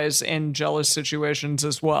applies in jealous situations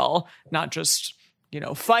as well, not just,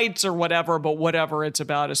 fights or whatever, but whatever it's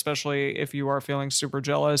about, especially if you are feeling super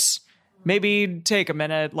jealous. Maybe take a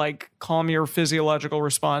minute, calm your physiological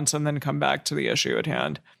response, and then come back to the issue at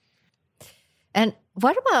hand. And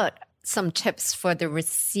what about some tips for the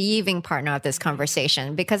receiving partner of this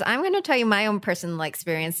conversation? Because I'm going to tell you my own personal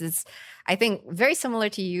experiences. I think very similar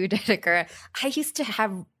to you, Dedeker. I used to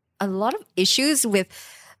have a lot of issues with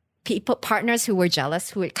partners who were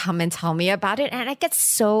jealous, who would come and tell me about it. And I get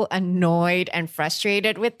so annoyed and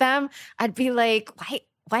frustrated with them. I'd be like,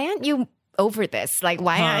 why aren't you over this? Why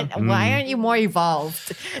aren't you more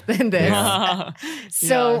evolved than this?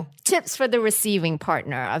 So tips for the receiving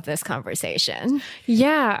partner of this conversation.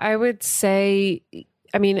 Yeah, I would say,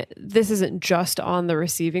 this isn't just on the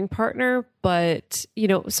receiving partner, but,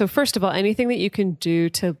 so first of all, anything that you can do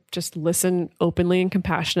to just listen openly and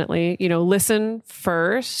compassionately, listen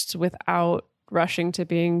first without rushing to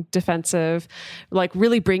being defensive,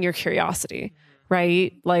 really bring your curiosity,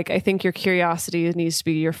 right? I think your curiosity needs to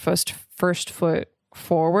be your first foot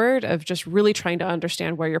forward of just really trying to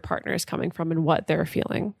understand where your partner is coming from and what they're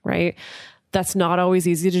feeling, right? That's not always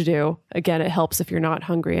easy to do. Again, it helps if you're not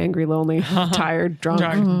hungry, angry, lonely, tired,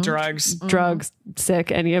 drunk, drugs,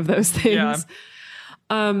 sick, any of those things.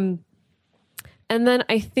 Yeah. And then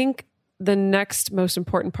I think the next most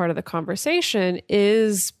important part of the conversation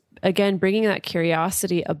is, again, bringing that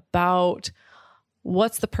curiosity about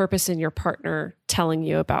what's the purpose in your partner telling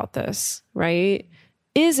you about this, right?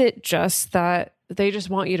 Is it just that they just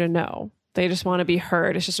want you to know? They just want to be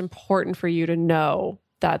heard. It's just important for you to know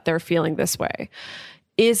that they're feeling this way.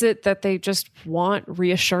 Is it that they just want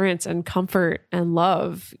reassurance and comfort and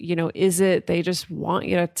love? Is it they just want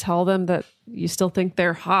you to tell them that you still think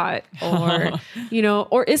they're hot? Or,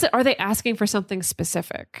 or are they asking for something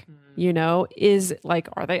specific? Is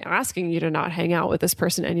are they asking you to not hang out with this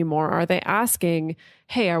person anymore? Are they asking,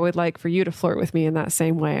 hey, I would like for you to flirt with me in that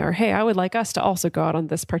same way? Or, hey, I would like us to also go out on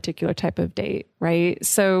this particular type of date, right?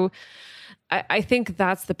 So I think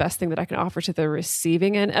that's the best thing that I can offer to the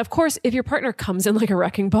receiving end. Of course, if your partner comes in like a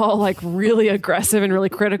wrecking ball, really aggressive and really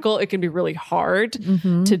critical, it can be really hard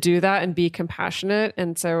to do that and be compassionate.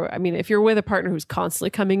 And so, if you're with a partner who's constantly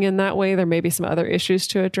coming in that way, there may be some other issues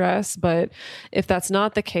to address. But if that's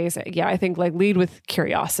not the case, I think lead with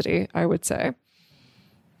curiosity, I would say.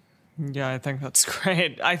 Yeah, I think that's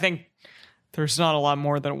great. I think there's not a lot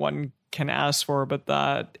more than one can ask for, but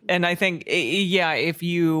that. And I think, if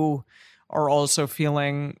you are also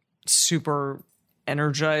feeling super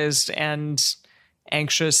energized and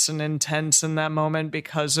anxious and intense in that moment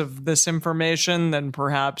because of this information, then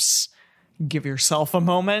perhaps give yourself a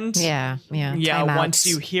moment. Yeah. Once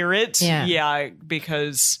you hear it. Yeah.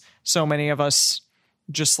 Because so many of us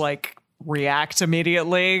just react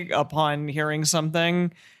immediately upon hearing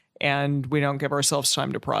something, and we don't give ourselves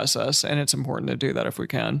time to process. And it's important to do that if we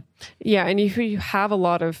can. Yeah. And if you have a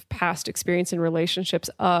lot of past experience in relationships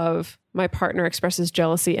of my partner expresses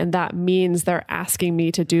jealousy, and that means they're asking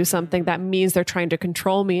me to do something, that means they're trying to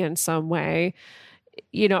control me in some way.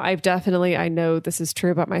 I know this is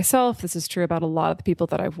true about myself. This is true about a lot of the people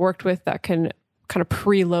that I've worked with that can kind of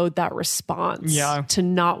preload that response to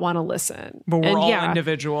not want to listen. But we're all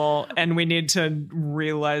individual, and we need to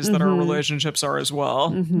realize that our relationships are as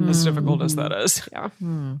well, as difficult as that is. Yeah.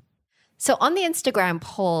 So on the Instagram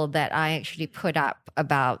poll that I actually put up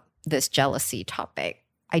about this jealousy topic,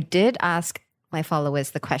 I did ask my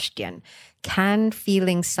followers the question, can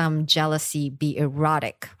feeling some jealousy be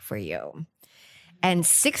erotic for you? And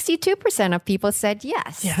 62% of people said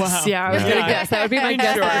yes. Yes. Wow. Yeah, I was going to guess. That would be my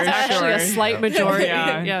guess. Sure, That's actually a sure. slight majority.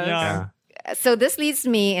 Yeah, Yes. yeah. So this leads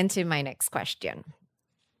me into my next question.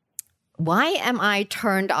 Why am I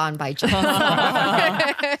turned on by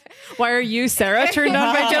jealousy? Why are you, Sarah, turned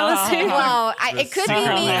on by jealousy? Well, it could be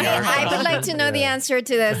me. I would like to know the answer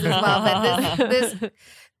to this as well. But this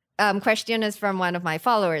question is from one of my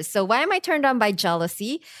followers. So why am I turned on by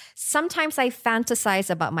jealousy? Sometimes I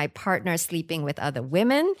fantasize about my partner sleeping with other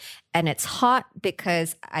women, and it's hot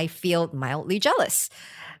because I feel mildly jealous.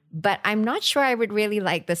 But I'm not sure I would really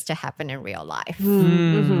like this to happen in real life.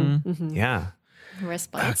 Yeah.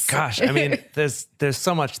 Response? Gosh, I mean, there's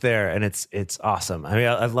so much there, and it's awesome. I mean,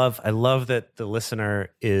 I love that the listener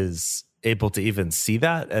is able to even see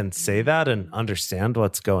that and say that and understand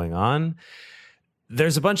what's going on.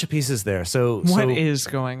 There's a bunch of pieces there. So What is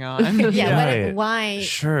going on? Yeah. Right. Why?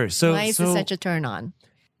 Sure. Why is this such a turn on?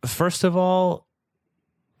 First of all,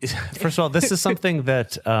 this is something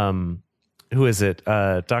that who is it?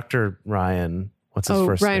 Dr. Ryan. What's his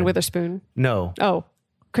first Ryan name? Witherspoon. No. Oh,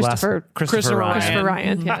 Christopher Ryan.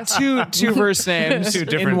 Ryan. Yes. Two first names Two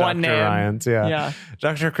different in one Dr. name. Ryans, yeah. Yeah.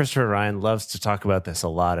 Dr. Christopher Ryan loves to talk about this a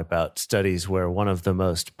lot, about studies where one of the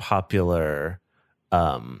most popular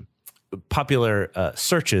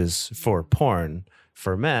searches for porn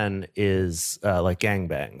for men is like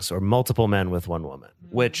gangbangs or multiple men with one woman,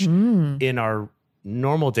 which in our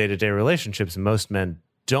normal day-to-day relationships, most men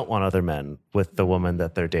don't want other men with the woman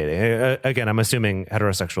that they're dating. Again, I'm assuming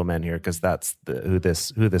heterosexual men here because that's who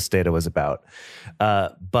this data was about.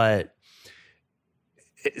 But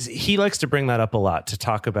he likes to bring that up a lot, to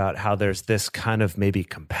talk about how there's this kind of maybe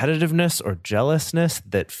competitiveness or jealousness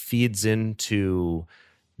that feeds into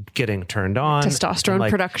getting turned on. Testosterone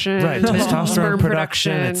production. Right, testosterone Sperm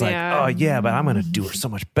production. It's like, yeah. oh yeah, but I'm going to do her so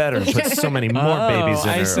much better and put so many more babies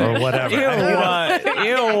in her or whatever.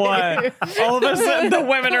 Ew, what? All of a sudden, the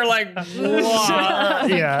women are like, what?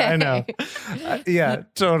 Yeah, I know. Yeah,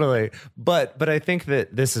 totally. But I think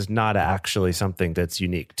that this is not actually something that's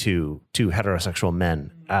unique to heterosexual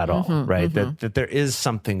men at all, right? That there is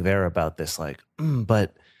something there about this, like,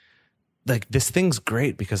 but like this thing's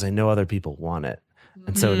great because I know other people want it.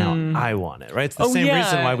 And so now I want it, right? It's the same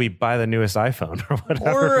reason why we buy the newest iPhone or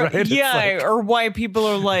whatever, Or, right? yeah, or why people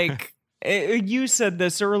are like, you said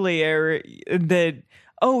this earlier, that,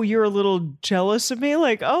 oh, you're a little jealous of me?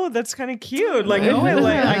 Like, oh, that's kind of cute. Like, oh,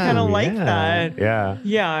 I kind of like that. Yeah.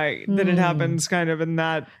 Yeah, that it happens kind of in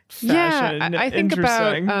that fashion. Yeah, I think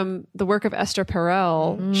about Interesting. the work of Esther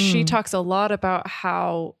Perel. She talks a lot about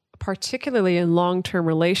how, particularly in long-term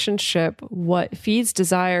relationship, what feeds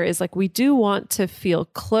desire is like we do want to feel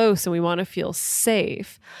close and we want to feel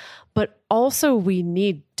safe, but also we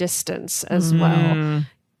need distance as well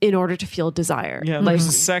in order to feel desire. Yeah, like there's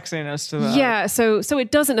a sexiness to that. yeah, so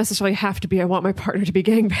it doesn't necessarily have to be I want my partner to be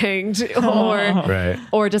gangbanged,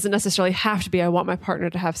 or it doesn't necessarily have to be I want my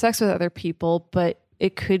partner to have sex with other people, but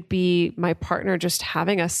it could be my partner just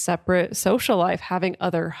having a separate social life, having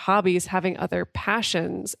other hobbies, having other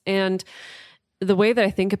passions. And the way that I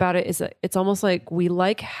think about it is that it's almost like we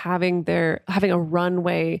like having a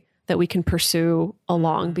runway that we can pursue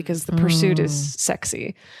along because the pursuit is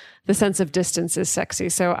sexy. The sense of distance is sexy.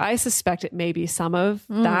 So I suspect it may be some of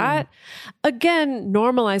that. Again,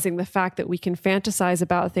 normalizing the fact that we can fantasize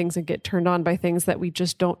about things and get turned on by things that we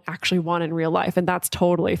just don't actually want in real life. And that's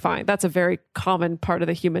totally fine. That's a very common part of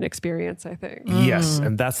the human experience, I think. Yes.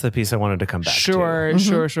 And that's the piece I wanted to come back to.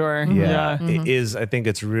 Sure. Yeah. It is, I think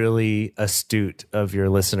it's really astute of your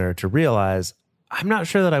listener to realize I'm not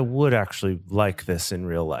sure that I would actually like this in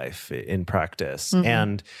real life, in practice.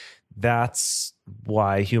 And that's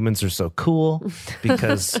why humans are so cool,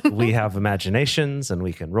 because we have imaginations and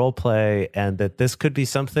we can role play, and that this could be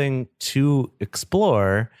something to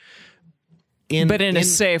explore in a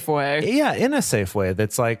safe way. Yeah, in a safe way.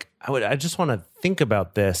 That's like, I just want to think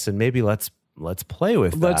about this and maybe let's play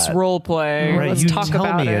with that. Let's role play. Right, Let's you talk tell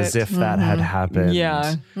about me it. as if that had happened.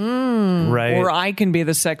 Yeah. Right. Or I can be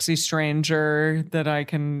the sexy stranger that I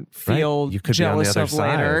can feel You could be on the jealous other of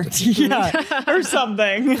later. side. Yeah. Or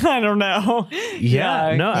something. I don't know.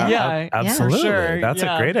 Yeah, no, absolutely. for sure. That's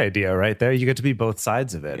Yeah. a great idea right there. You get to be both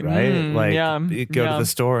sides of it, right? You go to the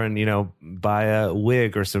store and, buy a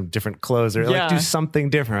wig or some different clothes or like do something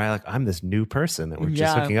different, right? Like, I'm this new person that we're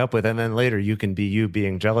just hooking up with. And then later you can be you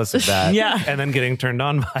being jealous of that and then getting turned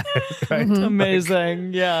on by it, right?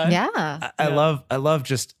 Amazing. Yeah. I love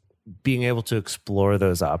just being able to explore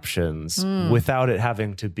those options without it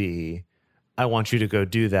having to be I want you to go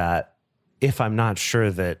do that if I'm not sure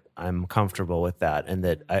that I'm comfortable with that. And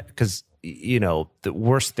that because, the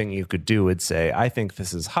worst thing you could do would say, I think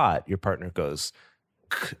this is hot. Your partner goes,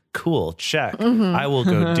 cool, check. I will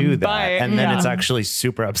go do that. Bye. And then it's actually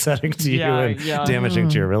super upsetting to you and damaging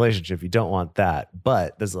to your relationship. You don't want that.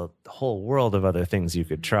 But there's a whole world of other things you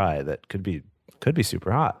could try that could be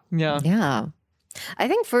super hot. Yeah. I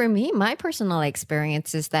think for me, my personal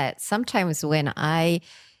experience is that sometimes when I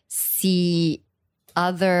see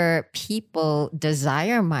other people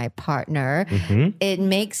desire my partner, it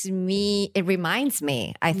reminds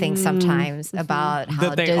me, I think sometimes about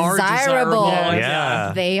how they desirable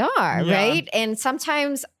they are, right? And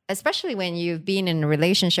sometimes, especially when you've been in a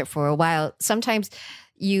relationship for a while, sometimes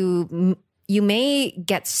you may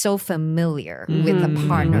get so familiar with the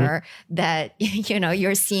partner that,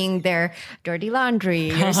 you're seeing their dirty laundry,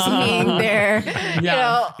 you're seeing their,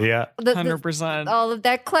 100%. all of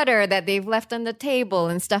that clutter that they've left on the table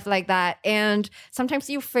and stuff like that. And sometimes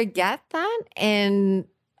you forget that. And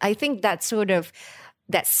I think that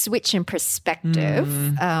that switch in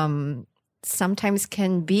perspective, sometimes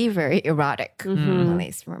can be very erotic, at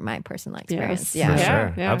least from my personal experience. Yes. For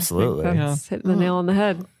sure. Absolutely. That's hitting the nail on the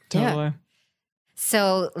head. Totally. Yeah.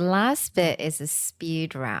 So last bit is a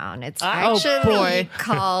speed round. It's actually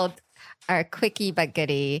called our quickie but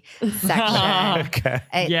goodie section. Okay.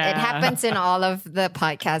 It happens in all of the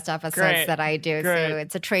podcast episodes that I do. Great. So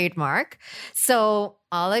it's a trademark. So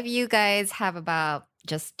all of you guys have about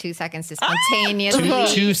just 2 seconds to spontaneously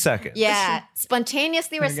 2 seconds. Yeah.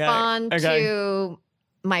 Spontaneously respond to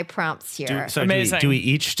my prompts here. Do we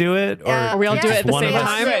each do it, or we all do it at the same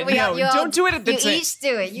time? Don't do it at the same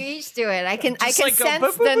time. You each do it. I can like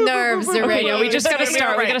sense the nerves already. Okay, we just got to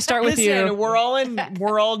start. We got to start with you.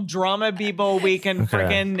 We're all drama people. We can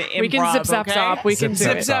freaking improv. We can zip zap zop. We can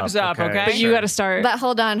zip zap zop. Okay, but you got to start. But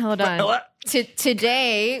hold on.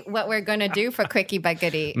 Today, what we're gonna do for quickie but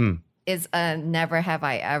goodie is a never have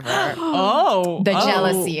I ever. The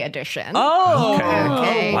jealousy edition.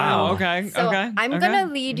 Okay. Wow. Okay. So I'm gonna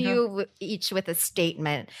lead you each with a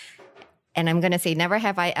statement, and I'm gonna say never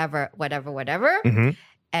have I ever whatever,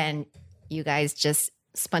 and you guys just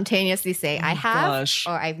spontaneously say I have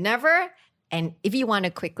or I've never. And if you want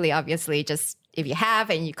to quickly, obviously, just if you have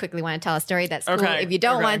and you quickly want to tell a story, that's cool. If you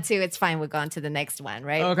don't want to, it's fine. We'll go on to the next one,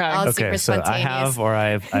 right? All super so spontaneous. I have or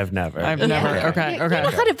I've never. I've never. Okay. You know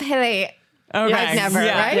how to play. Okay. I've never,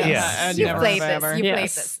 right? Yes. You played this. You played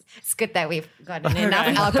this. It's good that we've gotten enough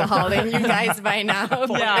alcohol in you guys by now.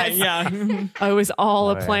 It was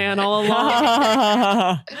all a plan all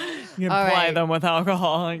along. You apply them with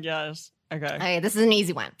alcohol, yes. Okay, this is an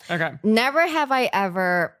easy one. Okay. Never have I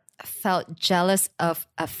ever felt jealous of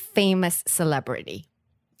a famous celebrity.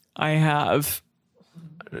 I have.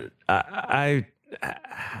 I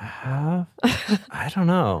don't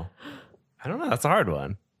know. That's a hard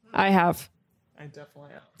one. I have. I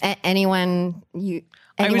definitely have. Anyone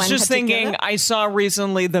I was just thinking, I saw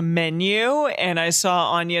recently The Menu and I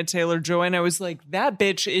saw Anya Taylor-Joy and I was like, that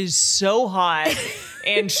bitch is so hot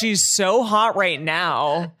and she's so hot right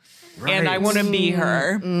now. Right. And I want to be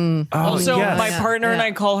her. Also, my partner and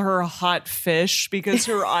I call her a hot fish because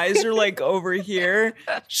her eyes are like over here.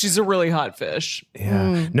 She's a really hot fish.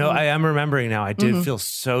 Yeah. No, I am remembering now. I did feel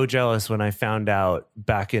so jealous when I found out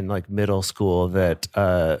back in like middle school that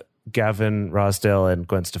Gavin Rosdale and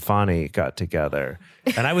Gwen Stefani got together.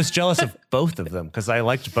 And I was jealous of both of them because I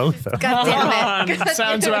liked both of them. God damn it.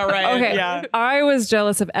 Sounds about right. Okay. Yeah. I was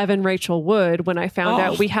jealous of Evan Rachel Wood when I found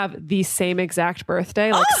out we have the same exact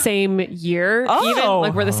birthday, like same year, even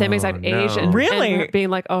like we're the same exact age. And, really? And being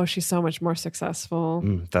like, oh, she's so much more successful.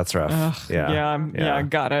 That's rough. Yeah.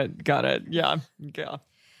 Got it. Yeah.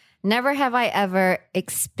 Never have I ever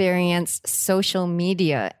experienced social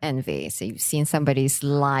media envy. So you've seen somebody's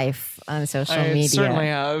life on social media. I certainly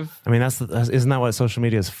have. I mean, isn't that what social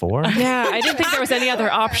media is for? Yeah, I didn't think there was any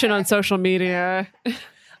other option on social media.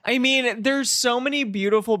 I mean, there's so many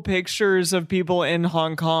beautiful pictures of people in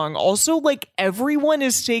Hong Kong. Also, like, everyone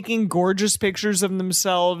is taking gorgeous pictures of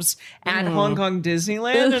themselves at Hong Kong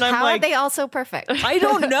Disneyland. And I'm How like, are they all so perfect? I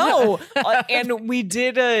don't know. And we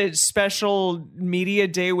did a special media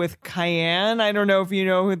day with Cayenne. I don't know if you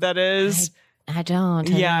know who that is. I don't.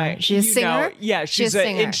 She's a singer? Yeah, she's a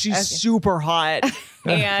singer. And she's super hot.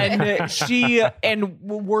 And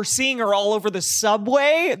we're seeing her all over the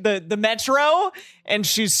subway, the metro, and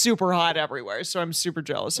she's super hot everywhere. So I'm super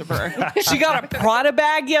jealous of her. She got a Prada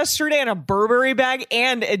bag yesterday and a Burberry bag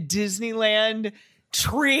and a Disneyland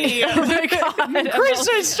tree. Oh my God.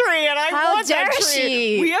 Christmas tree, and I How want that dare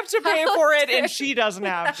tree. she? We have to pay for it, and she doesn't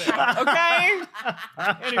have to. Okay?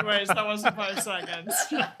 Anyways, that wasn't 5 seconds.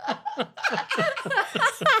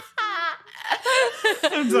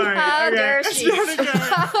 I'm sorry. How Okay. dare Let's she? do it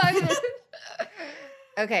again.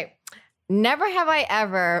 Okay. Never have I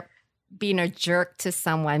ever been a jerk to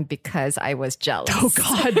someone because I was jealous. Oh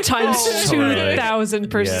God, times Totally.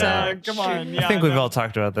 2,000%. Come on. I think we've all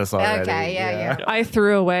talked about this already. Okay, yeah. I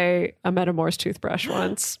threw away a Metamor's toothbrush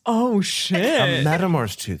once. Oh, shit. A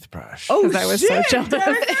Metamor's toothbrush. Oh, 'Cause I was so jealous.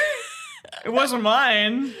 Dedeker. It wasn't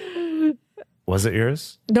mine. Was it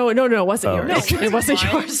yours? No, it wasn't Oh. yours. It wasn't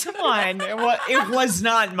mine. yours. Come on. It was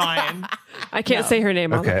not mine. I can't say her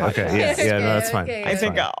name on the Okay, podcast. okay. Yeah, no, that's fine. Okay. I That's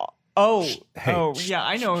think, fine. Hey, yeah,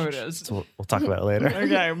 I know who it is. So we'll talk about it later.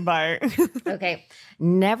 Okay, bye. Okay.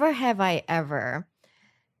 Never have I ever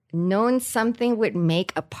known something would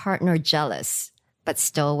make a partner jealous, but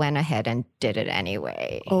still went ahead and did it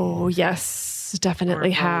anyway. Oh, yes,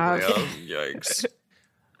 definitely have. Yikes.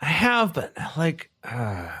 I have, but like,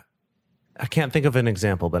 I can't think of an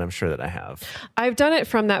example, but I'm sure that I have. I've done it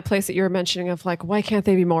from that place that you were mentioning of like, why can't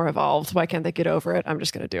they be more evolved? Why can't they get over it? I'm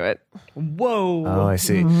just going to do it. Whoa. Oh, I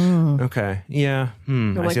see. Okay. Yeah.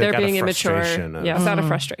 I'm I like, see, they're out of being immature. frustration of- Yeah, it's out of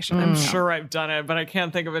frustration. I'm sure I've done it, but I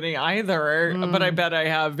can't think of any either. But I bet I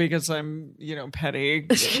have because I'm, petty.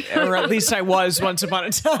 Or at least I was once upon a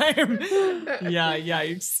time. Yeah,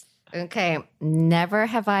 yikes. Okay. Never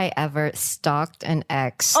have I ever stalked an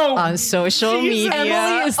ex Oh, on social Jesus. media.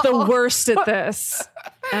 Emily is the worst at this.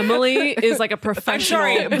 Emily is like a I'm professional.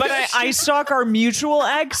 sorry, but I stalk our mutual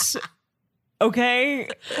ex. Okay?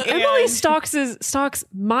 Emily And stalks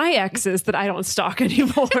my exes that I don't stalk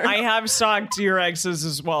anymore. I have stalked your exes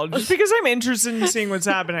as well, just because I'm interested in seeing what's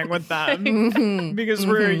happening with them. Because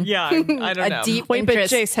we're, I don't know. A deep Wait, but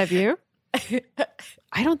interest. Jase, have you?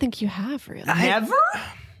 I don't think you have really. Never?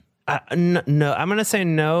 No, I'm going to say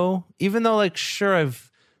no, even though like, sure,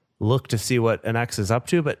 I've looked to see what an ex is up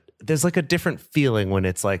to, but there's like a different feeling when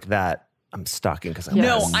it's like that. I'm stalking because I Yeah.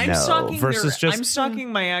 No, want to I'm know stalking versus just I'm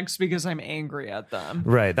stalking my ex because I'm angry at them.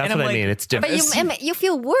 right. That's And what I'm I mean. like- It's different. But you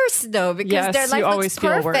feel worse though because Yes, their you life always looks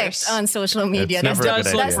feel perfect worse. on social media. It's never a good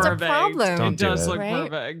Does look idea. That's the perfect. problem. Don't It do does it. look Right?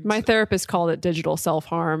 perfect. My therapist called it digital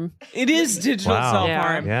self-harm. It is digital Wow.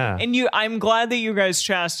 self-harm. Yeah. And I'm glad that you guys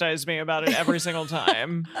chastise me about it every single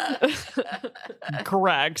time.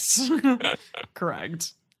 Correct.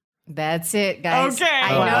 Correct. That's it, guys. Okay.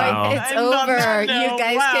 I know Wow. it's And on over. that You note,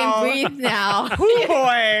 guys wow. can breathe now.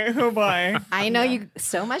 Oh boy. I know you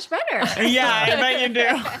so much better. Yeah, I bet you do.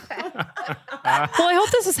 Well, I hope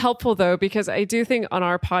this is helpful though, because I do think on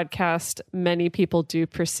our podcast, many people do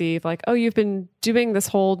perceive like, oh, you've been doing this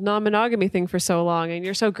whole non-monogamy thing for so long and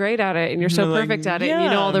you're so great at it and you're so Like, perfect at it and you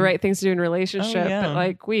know all the yeah. right things to do in a relationship. yeah. But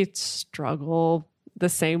like we struggle the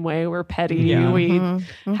same way. We're petty. Yeah. We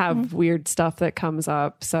have weird stuff that comes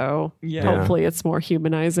up. So Yeah. hopefully it's more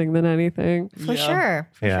humanizing than anything. For sure.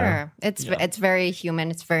 For Yeah. sure. It's very human.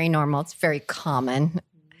 It's very normal. It's very common.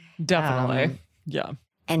 Definitely. Yeah.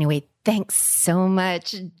 Anyway, thanks so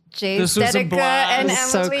much, Jase, This was a Dedeker, blast. and This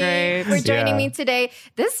is so Emily great. for joining Yeah. me today.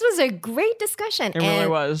 This was a great discussion. It really and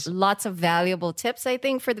was. Lots of valuable tips, I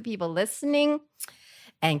think, for the people listening,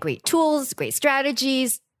 and great tools, great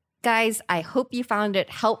strategies. Guys, I hope you found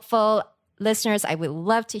it helpful. Listeners, I would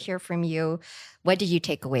love to hear from you. What did you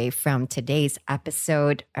take away from today's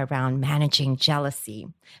episode around managing jealousy?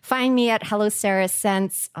 Find me at Hello Sara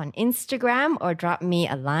Sense on Instagram or drop me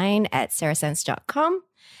a line at sarasense.com.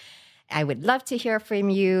 I would love to hear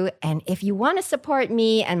from you. And if you want to support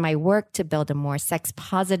me and my work to build a more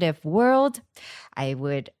sex-positive world, I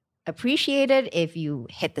would appreciate it if you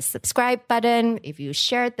hit the subscribe button, if you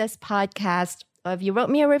shared this podcast, or if you wrote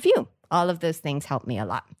me a review. All of those things help me a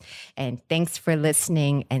lot. And thanks for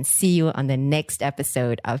listening, and see you on the next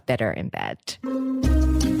episode of Better in Bed.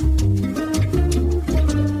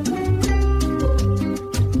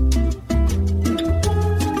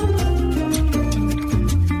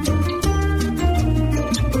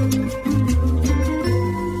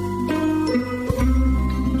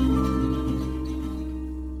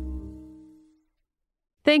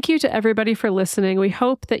 Thank you to everybody for listening. We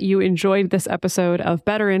hope that you enjoyed this episode of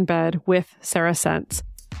Better in Bed with Sara Sense.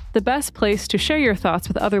 The best place to share your thoughts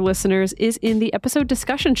with other listeners is in the episode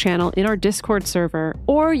discussion channel in our Discord server,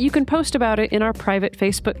 or you can post about it in our private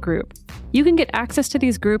Facebook group. You can get access to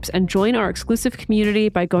these groups and join our exclusive community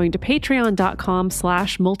by going to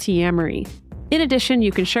patreon.com/multiamory. In addition,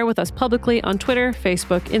 you can share with us publicly on Twitter,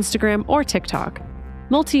 Facebook, Instagram, or TikTok.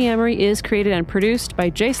 Multiamory is created and produced by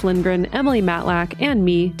Jase Lindgren, Emily Matlack, and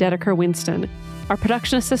me, Dedeker Winston. Our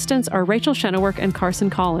production assistants are Rachel Shennework and Carson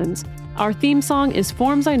Collins. Our theme song is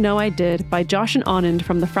Forms I Know I Did by Josh and Anand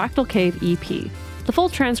from the Fractal Cave EP. The full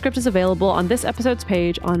transcript is available on this episode's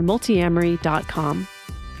page on multiamory.com.